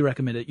 Highly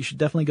recommend it. You should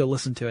definitely go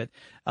listen to it.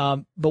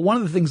 But one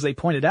of the things they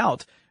pointed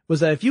out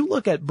was that if you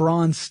look at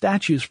bronze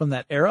statues from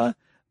that era,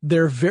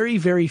 there are very,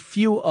 very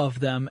few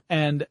of them.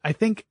 And I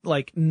think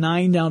like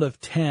 9 out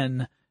of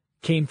 10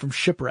 came from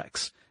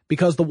shipwrecks,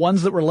 because the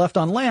ones that were left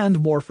on land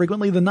more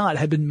frequently than not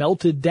had been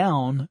melted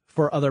down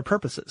for other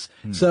purposes.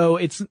 So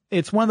it's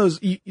one of those,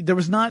 there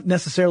was not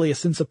necessarily a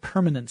sense of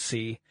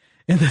permanency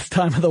in this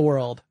time of the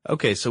world.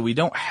 Okay, so we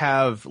don't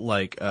have,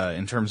 like,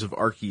 in terms of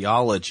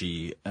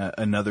archaeology,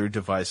 another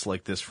device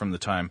like this from the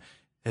time.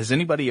 Has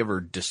anybody ever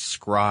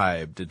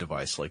described a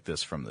device like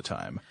this from the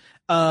time?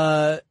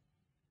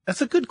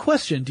 That's a good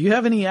question. Do you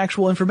have any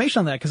actual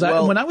information on that? Because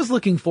when I was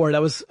looking for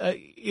it,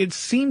 it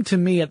seemed to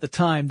me at the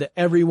time that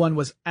everyone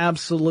was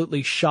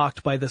absolutely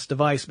shocked by this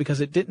device,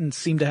 because it didn't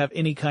seem to have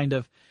any kind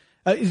of,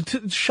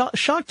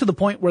 shocked to the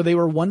point where they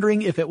were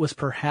wondering if it was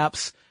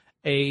perhaps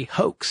a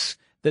hoax,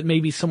 that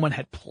maybe someone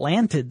had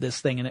planted this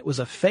thing and it was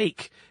a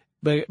fake.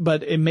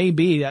 But it may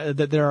be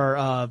that there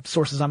are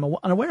sources I'm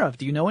unaware of.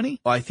 Do you know any?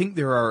 Well, I think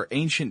there are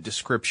ancient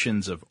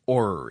descriptions of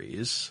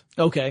orreries.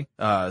 Okay.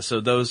 So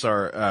those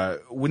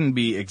are wouldn't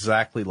be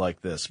exactly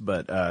like this,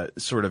 but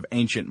sort of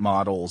ancient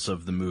models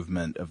of the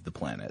movement of the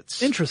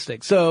planets.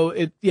 Interesting. So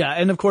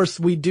and of course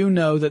we do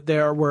know that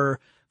there were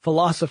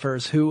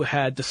philosophers who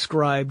had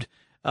described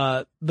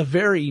the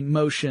very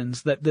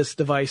motions that this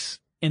device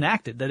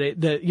enacted.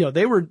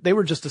 They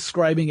were just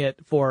describing it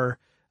for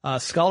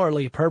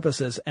scholarly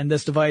purposes, and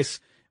this device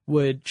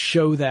would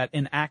show that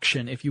in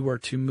action if you were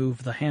to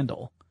move the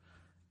handle.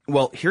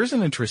 Well, here's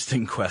an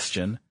interesting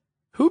question.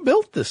 Who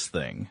built this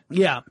thing?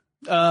 Yeah.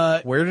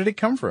 Where did it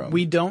come from?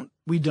 We don't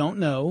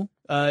know,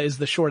 is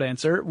the short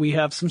answer. We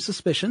have some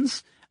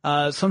suspicions.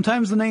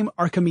 Sometimes the name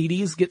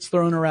Archimedes gets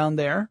thrown around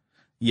there.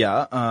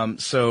 Yeah.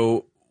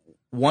 So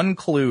one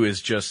clue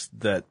is just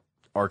that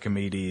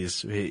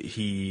Archimedes,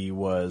 he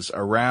was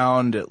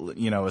around,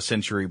 a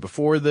century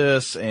before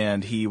this,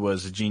 and he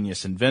was a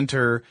genius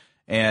inventor,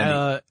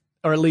 and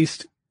or at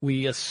least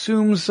We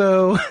assume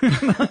so.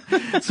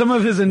 Some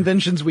of his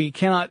inventions we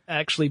cannot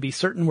actually be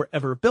certain were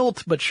ever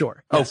built, but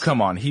sure. Oh, Yes.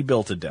 come on. He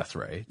built a death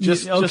ray.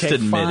 Just Okay,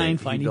 admit fine, it.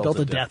 fine. He built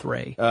a death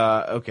ray.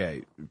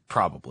 Okay.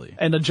 Probably.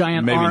 And a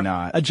giant Maybe arm.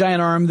 not. A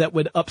giant arm that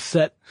would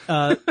upset,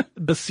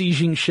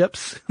 besieging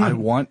ships. I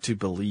want to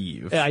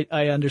believe.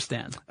 I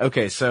understand.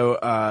 Okay. So,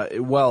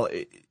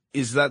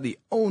 is that the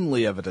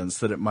only evidence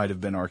that it might have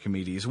been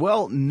Archimedes?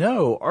 Well,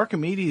 no.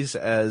 Archimedes,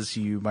 as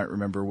you might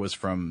remember, was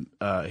from,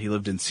 he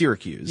lived in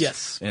Syracuse.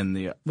 Yes.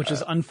 Which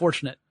is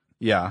unfortunate.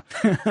 Yeah.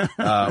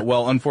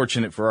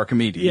 Unfortunate for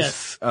Archimedes.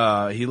 Yes.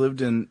 He lived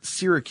in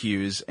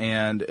Syracuse,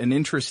 and an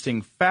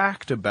interesting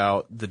fact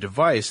about the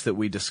device that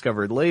we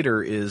discovered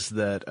later is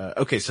that,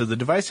 so the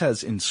device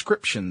has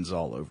inscriptions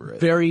all over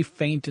it. Very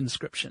faint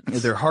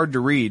inscriptions. They're hard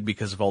to read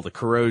because of all the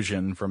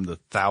corrosion from the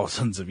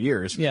thousands of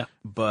years. Yeah.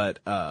 But,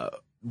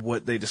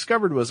 what they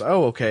discovered was,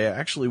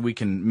 actually we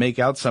can make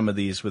out some of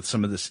these with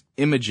some of this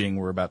imaging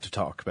we're about to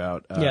talk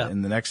about,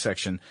 in the next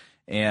section.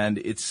 And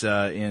it's,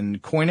 in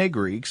Koine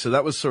Greek. So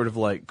that was sort of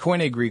like,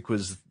 Koine Greek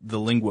was the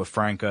lingua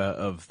franca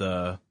of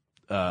the,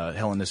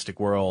 Hellenistic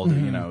world.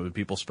 Mm-hmm. You know,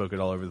 people spoke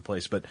it all over the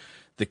place. But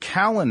the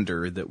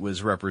calendar that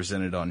was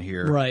represented on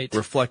here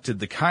reflected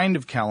the kind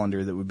of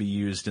calendar that would be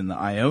used in the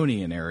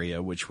Ionian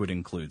area, which would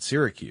include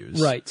Syracuse.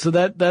 Right. So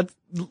that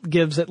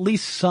gives at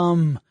least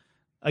some,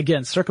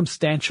 again,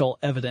 circumstantial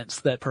evidence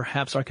that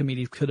perhaps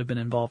Archimedes could have been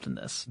involved in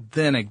this.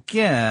 Then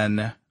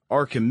again,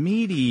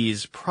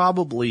 Archimedes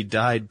probably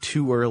died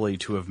too early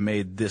to have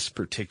made this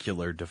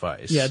particular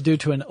device. Yeah, due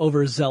to an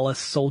overzealous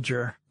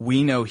soldier.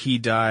 We know he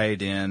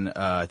died in,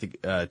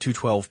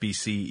 212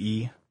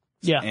 BCE.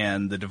 Yeah.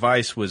 And the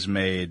device was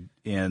made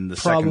in the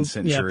second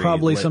century. Yeah,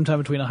 probably sometime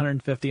between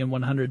 150 and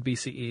 100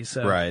 BCE.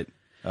 So. Right.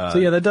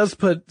 That does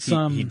put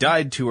some... He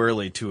died too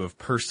early to have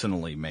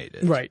personally made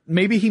it. Right.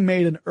 Maybe he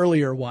made an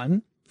earlier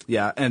one.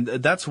 Yeah, and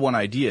that's one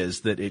idea,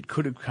 is that it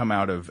could have come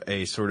out of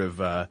a sort of,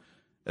 a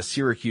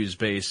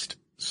Syracuse-based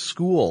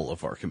school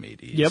of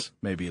Archimedes. Yep.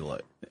 Maybe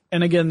like.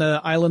 And again,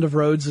 the island of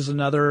Rhodes is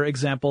another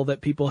example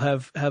that people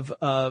have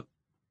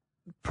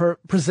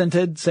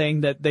presented,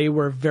 saying that they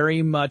were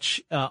very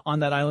much,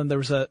 on that island. There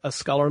was a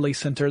scholarly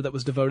center that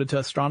was devoted to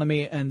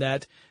astronomy, and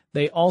that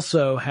they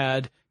also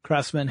had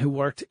craftsmen who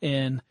worked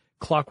in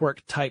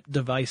clockwork type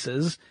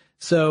devices.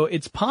 So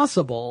it's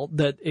possible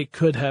that it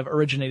could have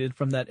originated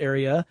from that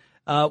area.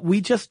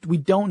 We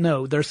don't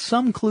know. There's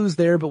some clues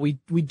there, but we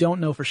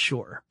don't know for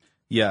sure.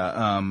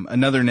 Yeah,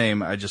 another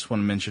name I just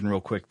want to mention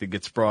real quick that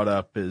gets brought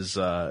up is,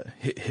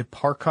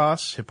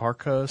 Hipparchus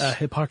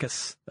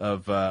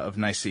of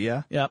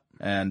Nicaea. Yep.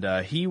 And,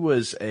 he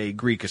was a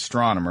Greek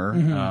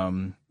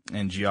astronomer,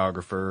 and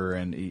geographer,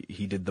 and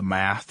he did the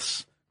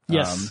maths.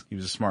 Yes. He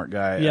was a smart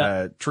guy.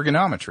 Yeah.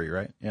 Trigonometry,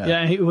 right? Yeah.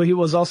 Yeah. He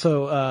was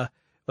also,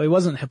 he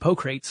wasn't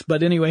Hippocrates,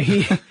 but anyway,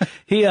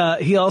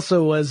 he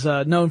also was,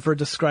 known for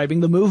describing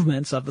the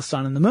movements of the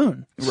sun and the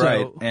moon.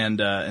 Right.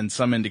 And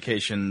some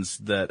indications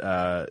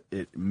that,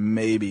 it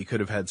maybe could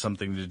have had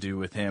something to do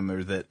with him,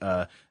 or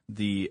that,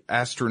 the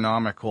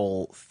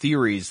astronomical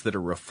theories that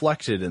are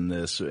reflected in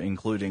this,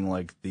 including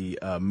like the,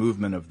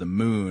 movement of the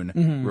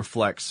moon,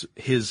 reflects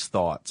his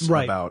thoughts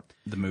about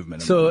the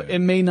movement of the moon. So it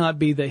may not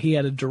be that he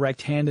had a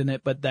direct hand in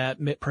it, but that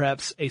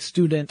perhaps a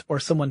student or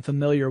someone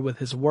familiar with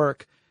his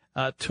work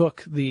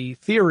took the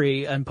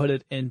theory and put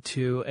it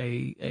into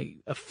a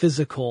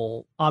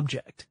physical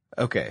object.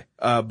 Okay.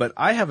 But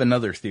I have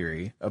another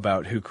theory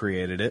about who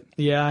created it.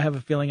 Yeah, I have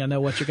a feeling I know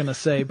what you're going to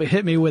say, but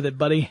hit me with it,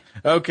 buddy.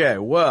 Okay.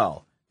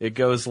 Well, it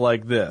goes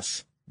like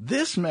this.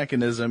 This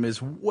mechanism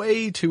is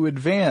way too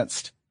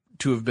advanced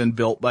to have been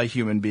built by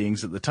human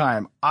beings at the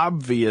time.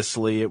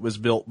 Obviously, it was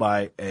built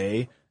by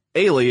A,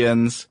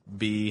 aliens,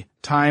 B,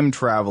 time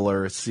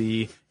travelers,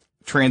 C,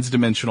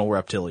 transdimensional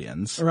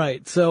reptilians.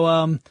 Right.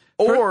 So,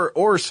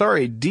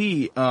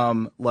 D,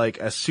 like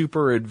a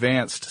super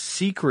advanced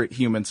secret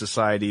human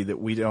society that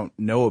we don't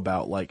know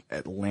about, like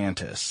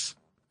Atlantis.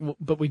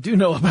 But we do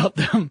know about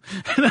them.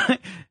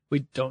 We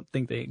don't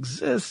think they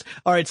exist.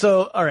 All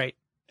right.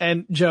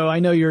 And Joe,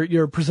 I know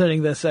you're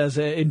presenting this as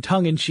in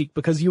tongue in cheek,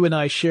 because you and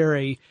I share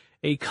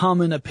a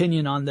common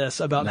opinion on this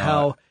about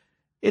how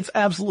it's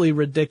absolutely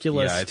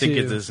ridiculous. Yeah, I think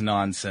it is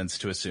nonsense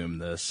to assume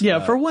this. Yeah,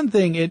 for one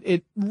thing,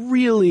 it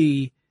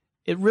really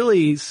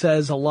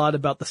says a lot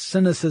about the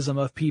cynicism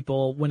of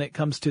people when it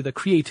comes to the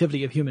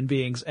creativity of human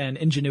beings and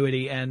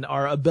ingenuity and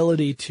our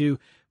ability to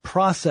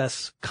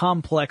process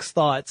complex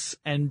thoughts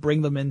and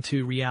bring them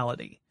into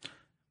reality.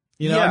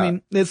 You know, I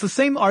mean, it's the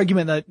same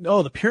argument that,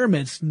 the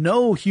pyramids,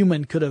 no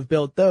human could have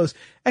built those.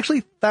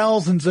 Actually,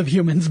 thousands of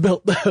humans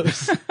built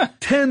those.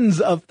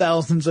 Tens of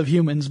thousands of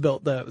humans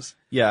built those.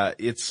 Yeah,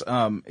 it's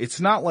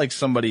not like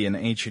somebody in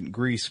ancient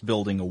Greece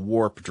building a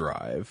warp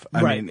drive.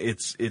 I mean,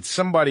 it's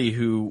somebody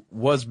who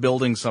was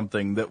building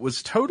something that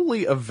was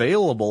totally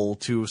available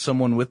to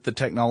someone with the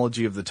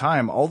technology of the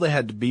time. All they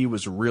had to be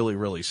was really,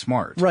 really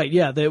smart. Right,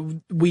 yeah.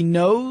 We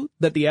know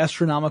that the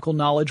astronomical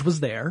knowledge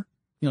was there.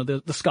 You know,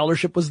 the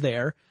scholarship was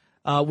there.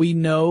 We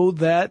know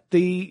that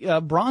the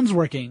bronze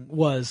working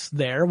was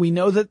there. We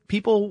know that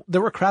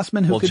there were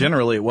craftsmen who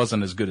generally it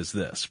wasn't as good as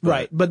this. But...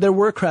 Right, but there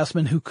were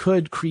craftsmen who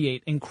could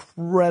create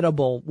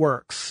incredible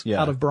works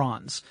out of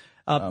bronze.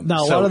 Now,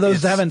 a lot of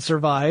those haven't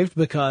survived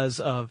because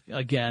of,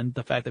 again,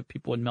 the fact that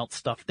people would melt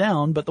stuff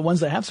down, but the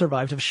ones that have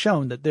survived have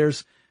shown that there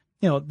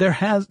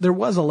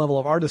was a level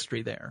of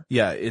artistry there.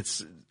 Yeah,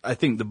 I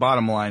think the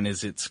bottom line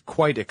is it's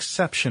quite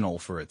exceptional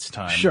for its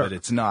time, but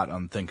it's not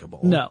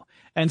unthinkable. No.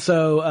 And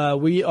so,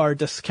 we are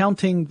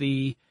discounting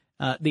the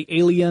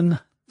alien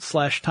 /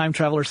 time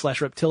traveler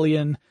 /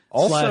 reptilian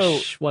also,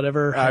 /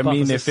 whatever. I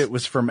mean, if it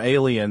was from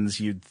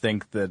aliens, you'd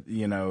think that,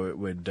 it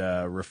would,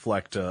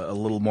 reflect a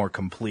little more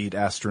complete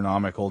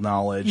astronomical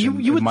knowledge.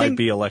 It might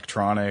be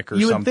electronic or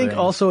something. You would think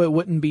also it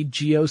wouldn't be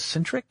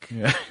geocentric.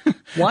 Yeah.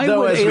 Why though,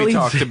 would as aliens... we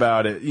talked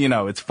about it,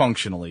 it's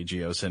functionally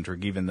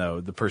geocentric, even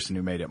though the person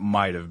who made it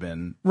might have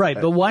been. Right,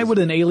 but why would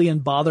an alien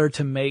bother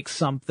to make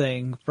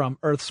something from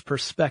Earth's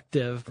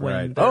perspective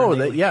when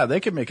they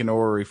could make an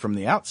orrery from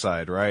the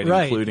outside, right?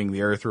 Including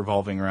the Earth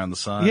revolving around the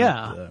sun.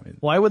 Yeah.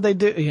 Why would they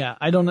do... Yeah,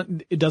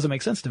 it doesn't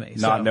make sense to me.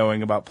 Not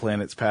knowing about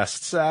planets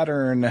past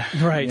Saturn.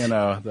 Right.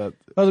 Well,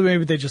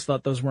 maybe they just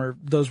thought those were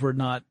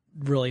not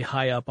really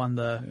high up on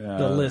the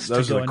list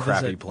those to go are and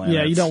crappy visit. Planets.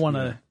 Yeah, you don't want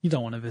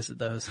to visit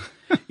those.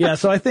 Yeah,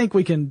 so I think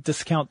we can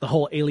discount the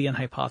whole alien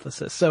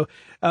hypothesis. So,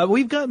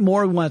 we've got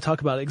more we want to talk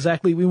about.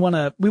 Exactly. We want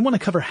to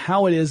cover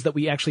how it is that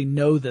we actually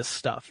know this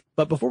stuff.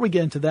 But before we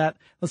get into that,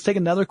 let's take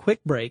another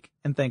quick break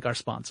and thank our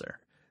sponsor.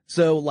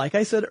 So, like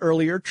I said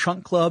earlier,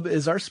 Trunk Club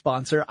is our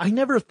sponsor. I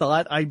never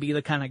thought I'd be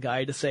the kind of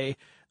guy to say,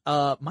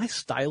 my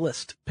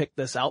stylist picked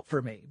this out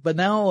for me, but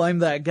now I'm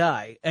that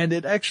guy, and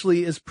it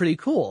actually is pretty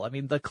cool. I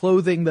mean, the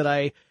clothing that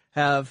I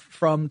have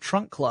from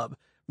Trunk Club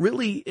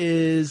really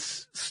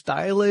is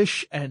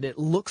stylish, and it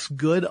looks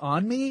good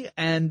on me,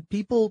 and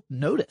people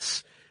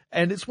notice.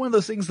 And it's one of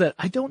those things that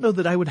I don't know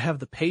that I would have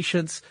the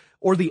patience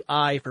or the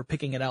eye for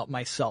picking it out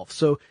myself.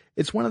 So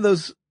it's one of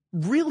those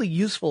really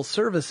useful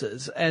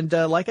services. And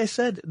like I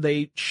said,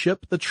 they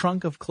ship the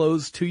trunk of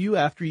clothes to you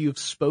after you've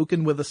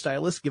spoken with a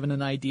stylist, given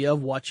an idea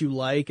of what you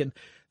like and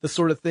the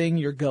sort of thing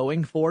you're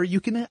going for. You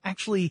can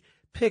actually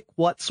pick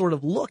what sort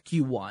of look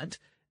you want,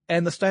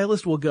 and the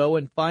stylist will go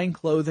and find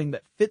clothing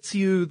that fits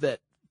you,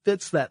 that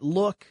fits that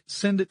look,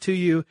 send it to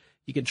you.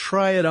 You can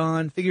try it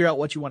on, figure out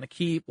what you want to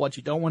keep, what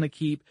you don't want to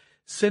keep,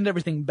 send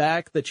everything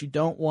back that you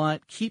don't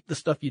want, keep the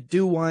stuff you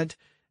do want.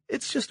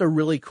 It's just a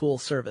really cool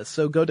service.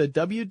 So go to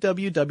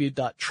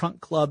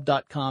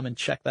www.trunkclub.com and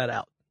check that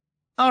out.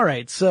 All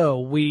right.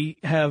 So we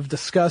have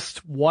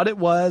discussed what it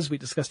was. We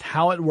discussed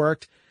how it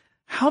worked.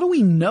 How do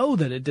we know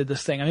that it did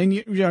this thing? I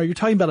mean, you're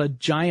talking about a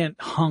giant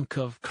hunk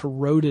of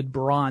corroded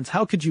bronze.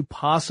 How could you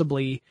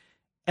possibly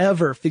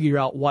ever figure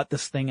out what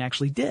this thing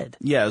actually did?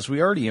 Yeah, as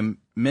we already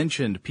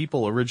mentioned,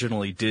 people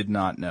originally did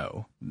not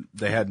know.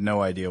 They had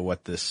no idea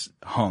what this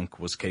hunk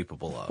was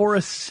capable of. For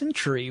a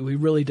century, we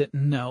really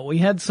didn't know. We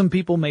had some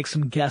people make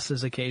some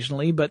guesses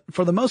occasionally, but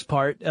for the most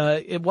part,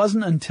 it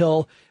wasn't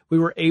until we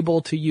were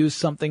able to use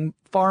something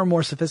far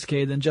more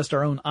sophisticated than just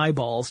our own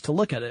eyeballs to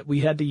look at it.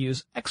 We had to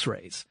use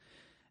X-rays.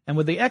 And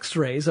with the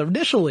X-rays,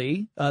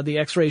 initially, the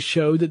X-rays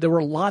showed that there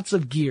were lots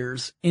of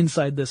gears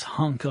inside this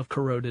hunk of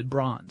corroded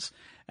bronze,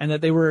 and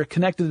that they were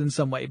connected in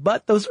some way.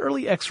 But those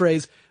early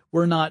X-rays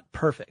were not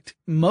perfect.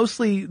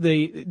 Mostly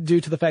due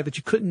to the fact that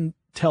you couldn't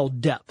tell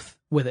depth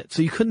with it.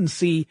 So you couldn't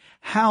see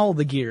how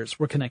the gears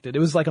were connected. It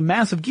was like a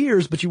mass of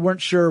gears, but you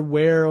weren't sure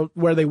where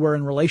they were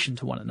in relation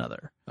to one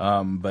another.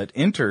 But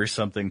enter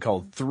something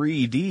called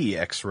 3D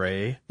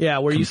X-ray. Yeah,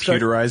 where you start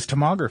computerized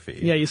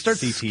tomography. Yeah, you start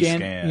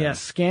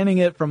scanning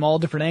it from all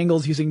different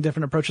angles using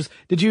different approaches.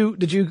 Did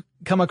you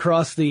come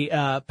across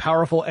the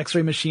powerful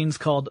X-ray machines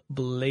called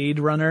Blade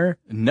Runner?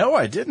 No,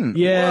 I didn't.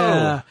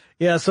 Yeah. Whoa.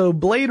 Yeah, so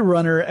Blade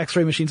Runner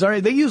X-ray machines, all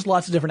right, they used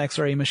lots of different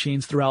X-ray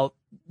machines throughout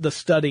the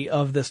study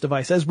of this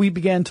device as we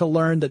began to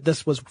learn that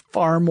this was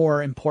far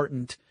more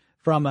important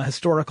from a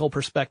historical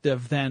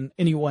perspective than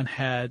anyone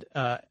had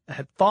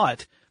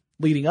thought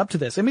leading up to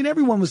this. I mean,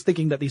 everyone was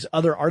thinking that these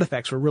other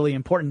artifacts were really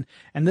important,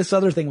 and this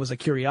other thing was a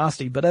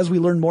curiosity. But as we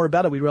learned more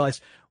about it, we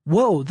realized,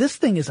 whoa, this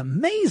thing is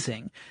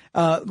amazing.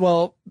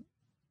 The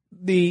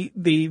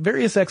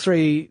various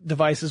X-ray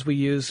devices we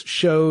use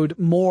showed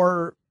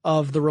more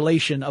of the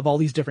relation of all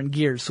these different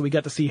gears. So we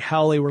got to see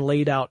how they were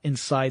laid out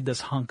inside this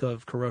hunk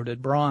of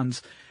corroded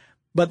bronze.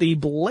 But the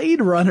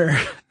Blade Runner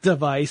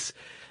device,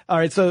 all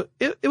right, so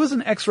it was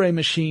an X-ray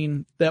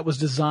machine that was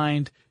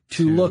designed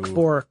to look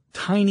for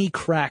tiny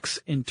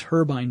cracks in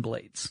turbine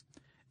blades.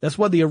 That's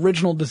what the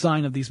original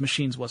design of these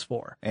machines was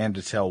for. And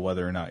to tell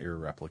whether or not you're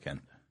a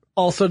replicant.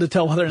 Also to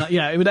tell whether or not,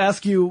 it would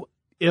ask you,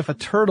 if a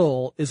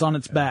turtle is on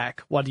its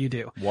back, what do you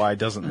do? Why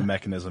doesn't the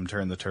mechanism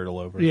turn the turtle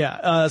over?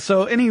 Yeah.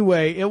 So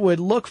anyway, it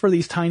would look for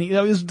these tiny,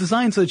 it was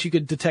designed so that you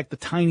could detect the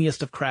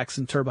tiniest of cracks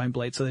in turbine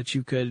blades so that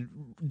you could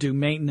do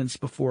maintenance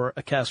before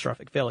a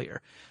catastrophic failure.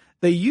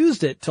 they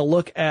used it to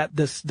look at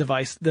this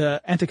device,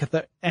 the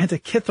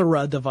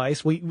Antikythera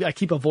device. I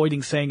keep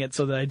avoiding saying it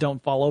so that I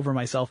don't fall over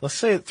myself. Let's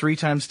say it 3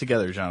 times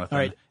together, Jonathan. All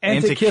right.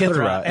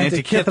 Antikythera.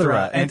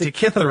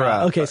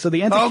 Okay, so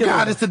the Antikythera. Oh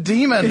God, it's a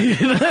demon.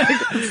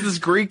 It's this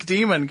Greek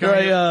demon.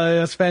 Right,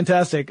 that's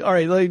fantastic. All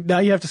right, now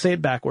you have to say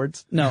it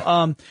backwards.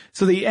 No,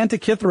 so the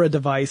Antikythera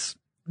device,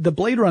 the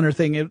Blade Runner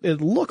thing,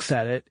 it looks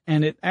at it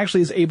and it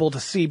actually is able to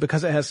see,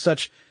 because it has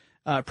such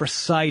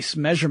precise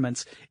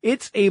measurements,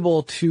 it's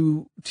able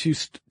to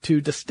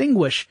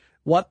distinguish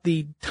what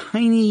the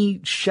tiny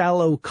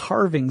shallow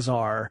carvings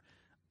are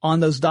on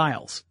those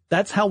dials.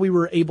 That's how we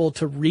were able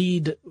to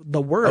read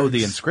the words. Oh,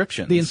 the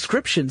inscriptions. The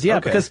inscriptions, yeah,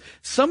 okay. Because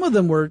some of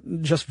them were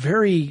just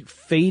very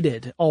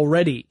faded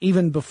already,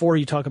 even before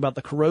you talk about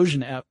the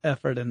corrosion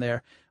effort in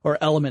there, or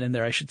element in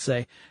there, I should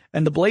say.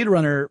 And the Blade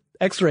Runner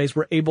X-rays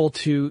were able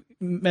to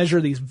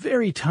measure these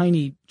very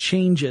tiny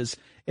changes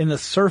in the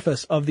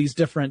surface of these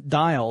different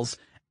dials.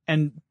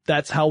 And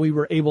that's how we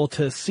were able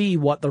to see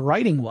what the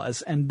writing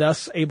was, and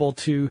thus able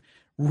to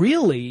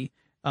really,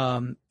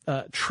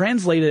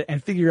 translate it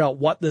and figure out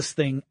what this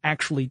thing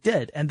actually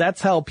did. And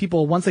that's how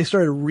people, once they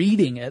started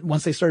reading it,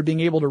 once they started being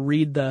able to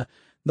read the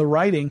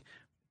writing,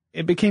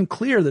 it became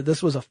clear that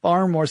this was a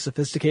far more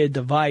sophisticated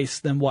device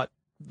than what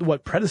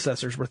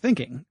predecessors were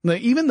thinking.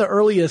 Even the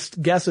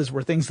earliest guesses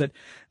were things that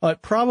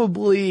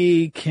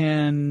probably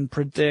can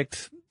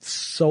predict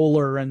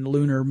solar and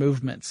lunar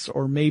movements,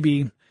 or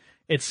maybe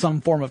it's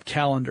some form of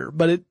calendar,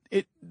 but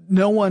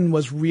no one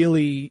was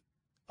really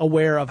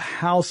aware of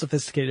how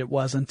sophisticated it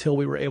was until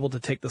we were able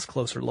to take this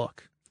closer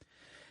look.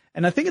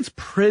 And I think it's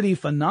pretty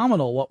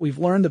phenomenal what we've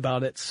learned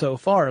about it so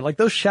far. Like,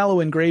 those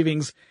shallow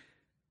engravings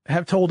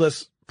have told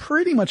us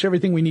pretty much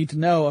everything we need to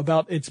know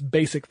about its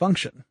basic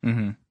function.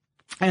 Mm-hmm.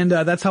 And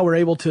that's how we're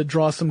able to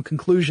draw some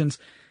conclusions,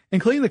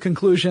 including the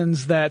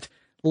conclusions that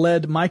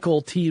led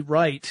Michael T.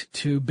 Wright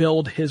to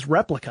build his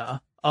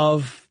replica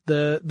of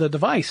the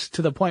device,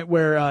 to the point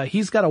where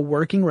he's got a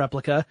working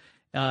replica.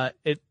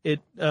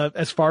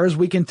 As far as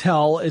we can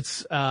tell,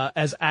 it's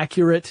as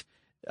accurate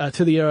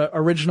to the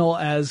original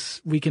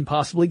as we can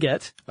possibly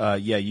get.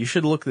 Yeah, you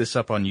should look this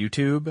up on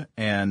YouTube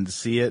and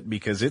see it,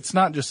 because it's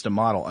not just a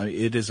model. I mean,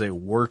 it is a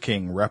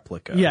working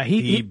replica. Yeah,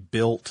 he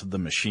built the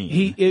machine.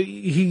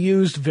 He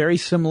used very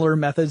similar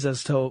methods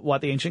as to what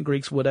the ancient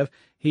Greeks would have.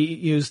 He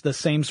used the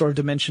same sort of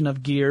dimension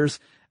of gears.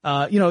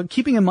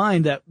 Keeping in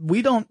mind that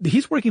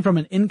he's working from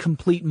an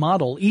incomplete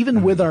model,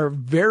 even with our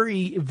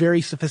very,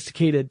 very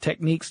sophisticated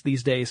techniques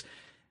these days.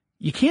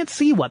 You can't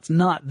see what's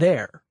not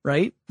there,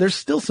 right? There's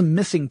still some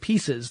missing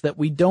pieces that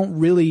we don't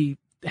really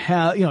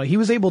have. He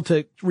was able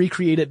to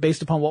recreate it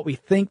based upon what we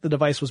think the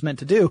device was meant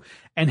to do,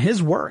 and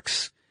his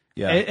works.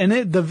 Yeah. And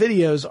the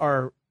videos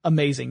are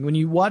amazing. When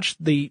you watch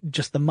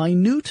just the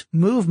minute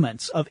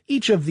movements of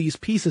each of these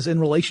pieces in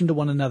relation to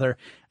one another,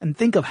 and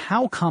think of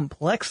how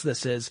complex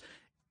this is,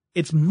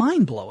 it's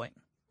mind blowing.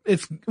 And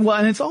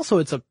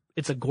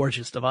it's a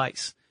gorgeous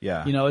device.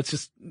 Yeah.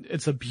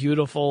 It's a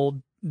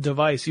beautiful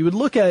device. You would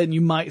look at it and you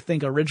might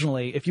think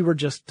originally, if you were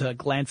just to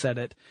glance at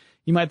it,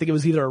 you might think it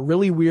was either a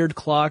really weird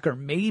clock or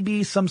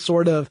maybe some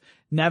sort of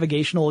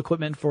navigational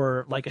equipment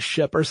for like a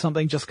ship or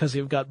something, just because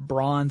you've got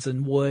bronze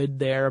and wood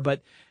there.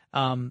 But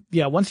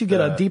once you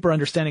get a deeper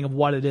understanding of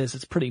what it is,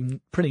 it's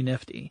pretty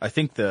nifty. I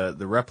think the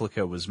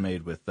replica was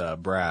made with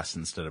brass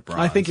instead of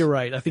bronze. I think you're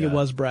right. I think it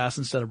was brass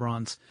instead of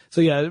bronze.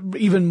 So yeah,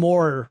 even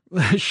more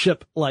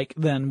ship-like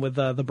than with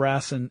the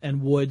brass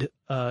and wood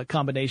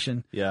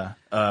combination. Yeah.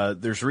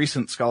 There's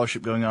recent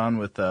scholarship going on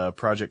with a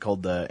project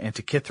called the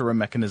Antikythera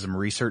Mechanism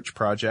Research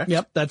Project.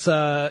 Yep, that's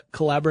a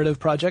collaborative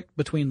project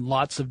between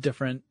lots of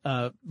different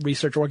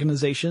research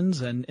organizations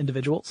and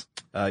individuals.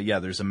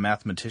 There's a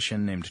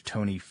mathematician named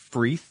Tony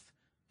Freeth,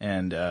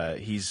 and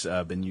he's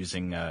been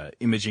using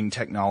imaging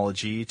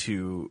technology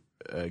to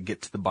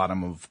get to the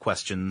bottom of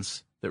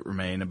questions that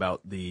remain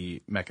about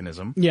the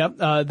mechanism. Yep.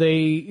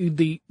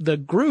 The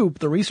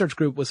research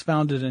group was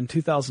founded in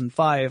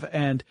 2005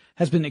 and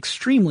has been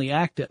extremely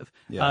active.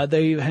 Yeah.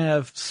 They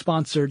have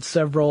sponsored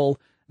several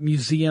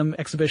museum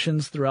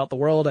exhibitions throughout the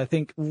world. I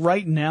think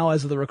right now,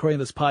 as of the recording of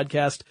this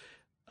podcast,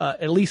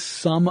 at least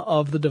some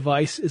of the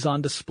device is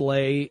on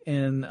display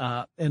in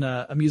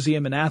a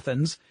museum in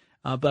Athens.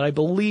 But I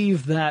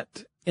believe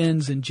that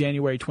ends in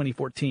January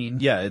 2014.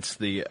 Yeah,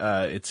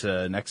 it's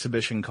an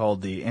exhibition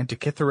called the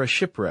Antikythera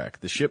Shipwreck,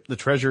 the ship, the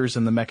treasures,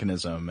 and the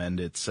mechanism, and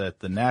it's at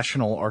the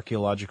National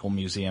Archaeological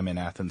Museum in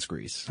Athens,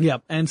 Greece.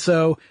 Yep. And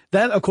so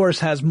that, of course,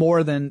 has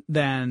more than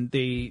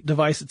the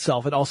device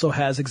itself. It also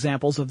has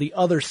examples of the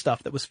other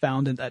stuff that was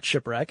found in that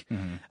shipwreck,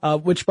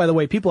 which, by the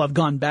way, people have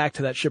gone back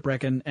to that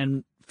shipwreck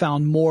and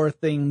found more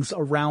things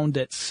around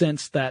it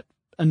since that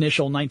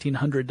initial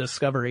 1900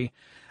 discovery.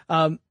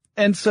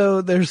 And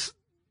so there's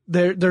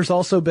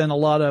also been a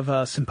lot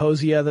of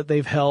symposia that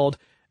they've held.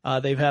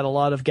 They've had a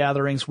lot of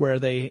gatherings where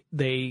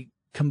they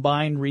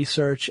combine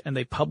research and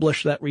they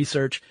publish that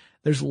research.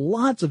 There's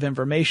lots of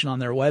information on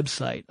their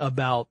website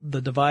about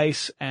the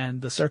device and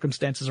the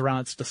circumstances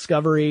around its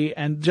discovery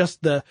and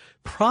just the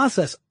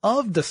process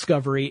of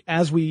discovery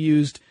as we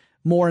used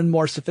more and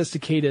more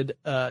sophisticated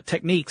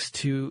techniques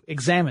to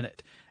examine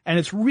it. And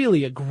it's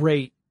really a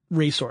great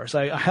resource.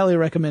 I highly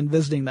recommend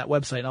visiting that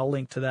website. I'll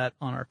link to that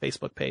on our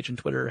Facebook page and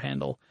Twitter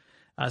handle,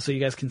 so you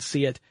guys can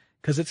see it,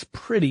 because it's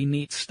pretty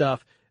neat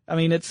stuff. I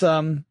mean, it's,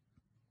 I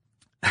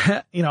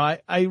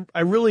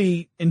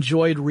really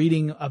enjoyed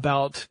reading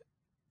about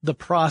the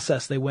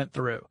process they went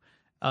through,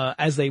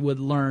 as they would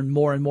learn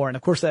more and more. And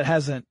of course, that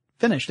hasn't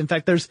finished. In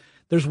fact, there's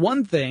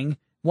one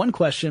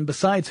question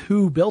besides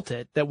who built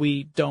it that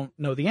we don't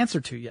know the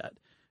answer to yet,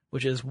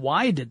 which is,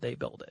 why did they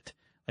build it?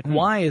 Like,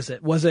 why is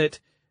it?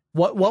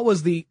 What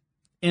was the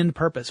end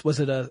purpose? Was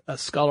it a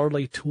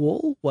scholarly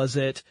tool? Was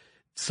it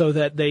so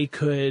that they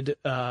could,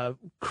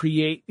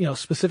 create,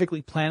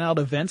 specifically plan out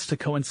events to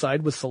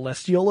coincide with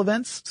celestial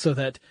events, so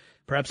that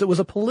perhaps it was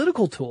a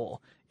political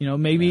tool?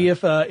 Maybe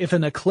if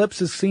an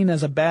eclipse is seen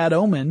as a bad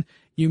omen,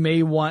 you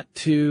may want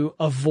to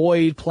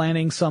avoid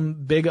planning some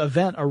big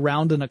event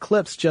around an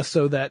eclipse just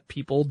so that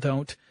people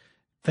don't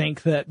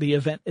think that the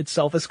event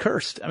itself is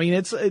cursed. I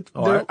mean,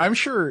 I'm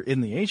sure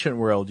in the ancient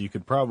world you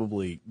could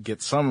probably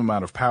get some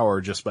amount of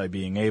power just by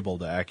being able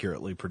to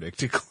accurately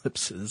predict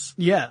eclipses.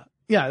 Yeah.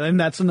 Yeah. And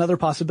that's another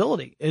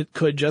possibility. It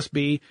could just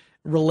be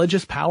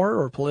religious power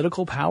or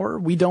political power.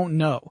 We don't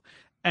know.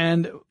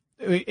 And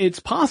it's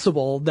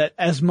possible that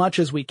as much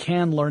as we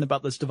can learn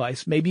about this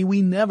device, maybe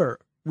we never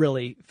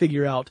really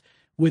figure out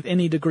with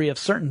any degree of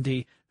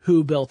certainty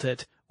who built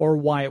it or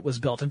why it was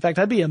built. In fact,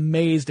 I'd be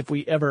amazed if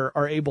we ever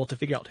are able to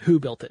figure out who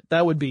built it.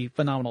 That would be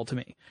phenomenal to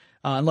me.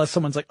 Unless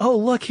someone's like, oh,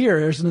 look here,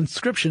 there's an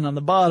inscription on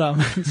the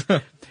bottom.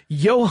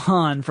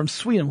 Johann from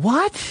Sweden.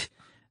 What?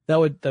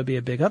 That'd be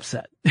a big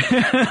upset.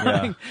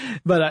 Yeah.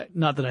 But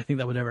not that I think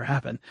that would ever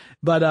happen.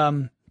 But,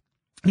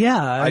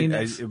 yeah,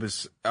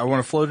 I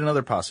want to float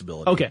another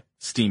possibility. Okay.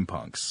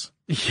 Steampunks.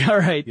 Yeah,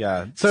 right.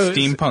 Yeah. So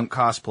steampunk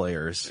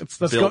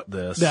cosplayers built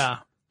this. Yeah.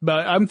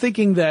 But I'm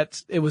thinking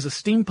that it was a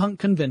steampunk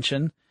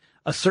convention.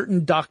 A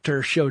certain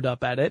doctor showed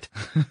up at it,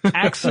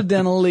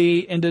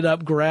 accidentally ended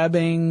up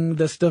grabbing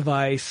this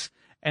device,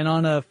 and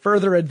on a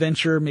further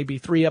adventure, maybe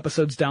 3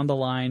 episodes down the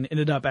line,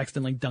 ended up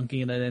accidentally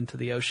dunking it into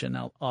the ocean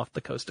out off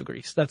the coast of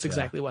Greece. That's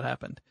exactly what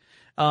happened.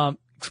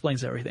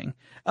 Explains everything.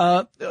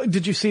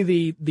 Did you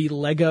see the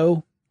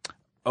Lego?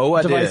 Oh,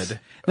 I device? did.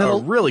 Now,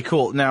 really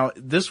cool. Now,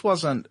 this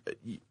wasn't,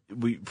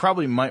 we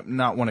probably might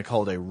not want to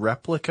call it a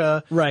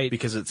replica. Right.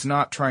 Because it's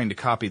not trying to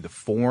copy the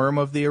form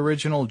of the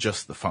original,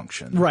 just the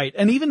function. Right.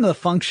 And even the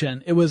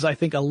function, it was, I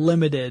think, a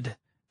limited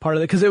part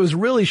of it, because it was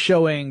really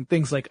showing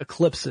things like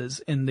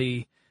eclipses in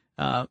the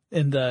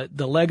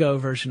Lego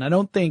version. I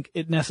don't think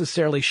it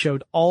necessarily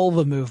showed all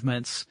the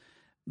movements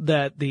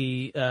that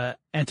the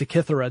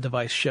Antikythera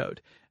device showed.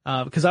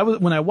 Because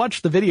when I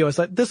watched the video, it's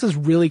like, this is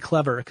really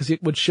clever, because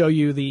it would show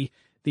you the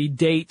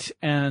date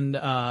and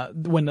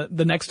when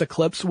the next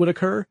eclipse would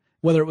occur,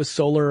 whether it was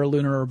solar or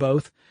lunar or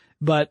both.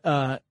 But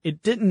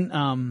it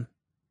didn't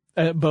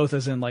both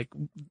as in like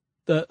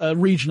a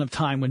region of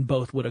time when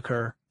both would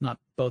occur, not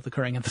both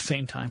occurring at the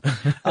same time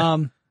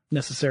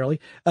necessarily.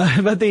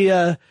 But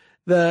it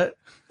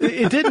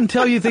didn't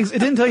tell you things. It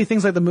didn't tell you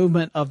things like the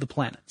movement of the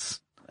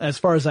planets, as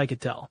far as I could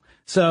tell.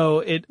 So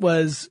it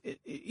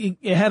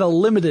had a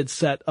limited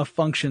set of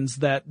functions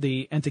that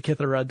the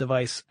Antikythera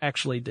device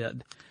actually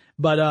did.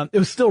 But it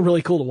was still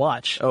really cool to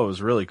watch. Oh, it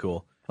was really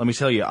cool. Let me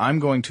tell you, I'm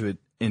going to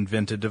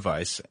invent a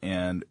device,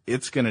 and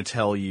it's going to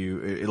tell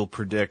you, it'll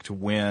predict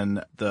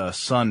when the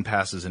sun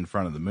passes in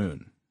front of the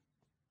moon.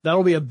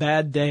 That'll be a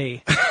bad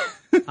day.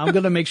 I'm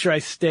going to make sure I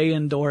stay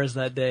indoors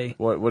that day.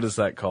 What is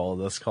that called?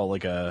 That's called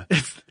like a...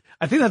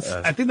 I think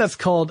that's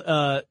called...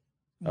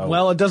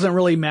 well, it doesn't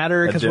really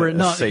matter because we're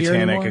not here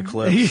anymore. Satanic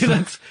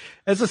eclipse.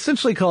 It's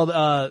essentially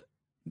called,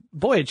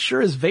 boy, it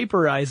sure is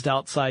vaporized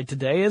outside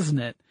today, isn't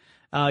it?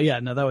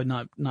 No, that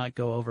would not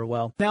go over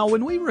well. Now,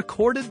 when we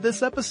recorded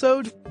this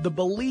episode, the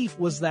belief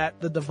was that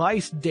the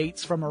device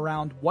dates from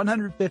around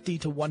 150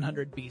 to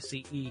 100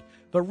 BCE,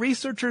 but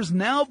researchers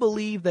now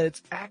believe that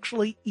it's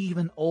actually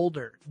even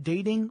older,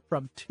 dating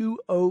from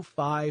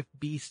 205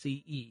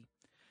 BCE.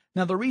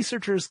 Now, the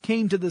researchers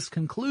came to this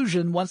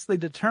conclusion once they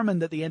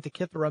determined that the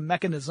Antikythera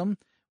mechanism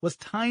was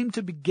timed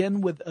to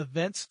begin with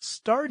events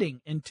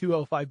starting in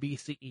 205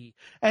 BCE,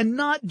 and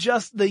not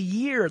just the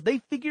year.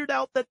 They figured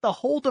out that the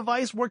whole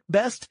device worked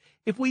best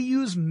if we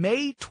use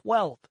May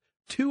 12th,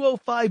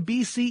 205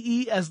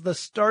 BCE as the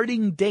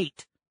starting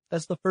date.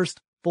 That's the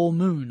first full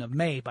moon of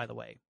May, by the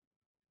way.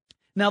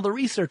 Now, the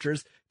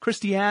researchers,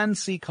 Christiane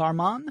C.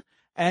 Carman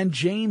and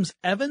James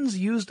Evans,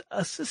 used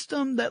a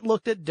system that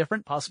looked at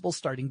different possible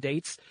starting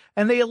dates,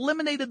 and they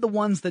eliminated the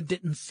ones that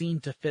didn't seem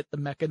to fit the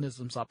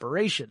mechanism's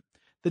operation.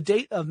 The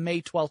date of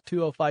May 12,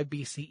 205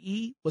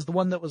 BCE was the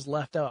one that was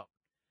left out.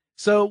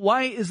 So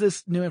why is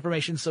this new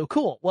information so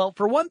cool? Well,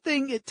 for one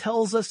thing, it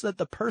tells us that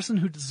the person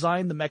who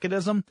designed the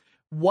mechanism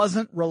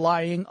wasn't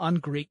relying on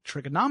Greek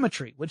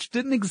trigonometry, which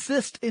didn't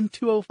exist in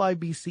 205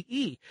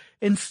 BCE.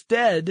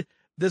 Instead,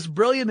 This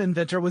brilliant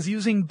inventor was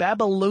using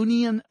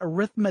Babylonian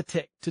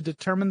arithmetic to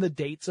determine the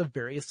dates of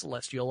various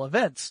celestial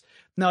events.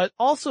 Now, it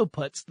also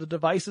puts the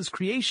device's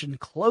creation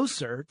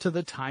closer to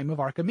the time of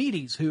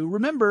Archimedes, who,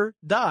 remember,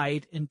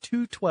 died in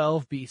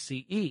 212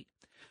 BCE.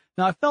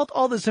 Now, I felt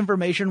all this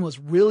information was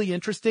really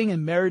interesting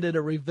and merited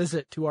a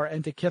revisit to our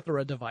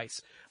Antikythera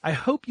device. I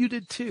hope you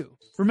did too.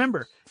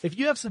 Remember, if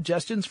you have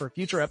suggestions for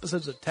future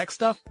episodes of Tech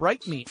Stuff,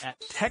 write me at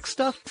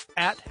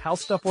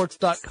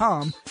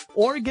techstuff@howstuffworks.com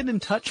or get in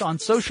touch on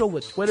social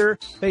with Twitter,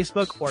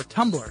 Facebook, or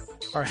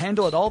Tumblr. Our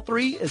handle at all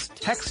three is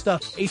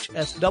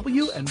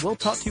TechStuffHSW, and we'll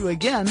talk to you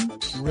again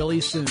really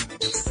soon.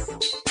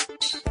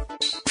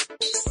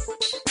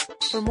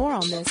 For more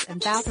on this and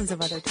thousands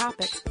of other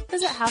topics,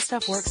 visit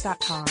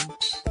howstuffworks.com.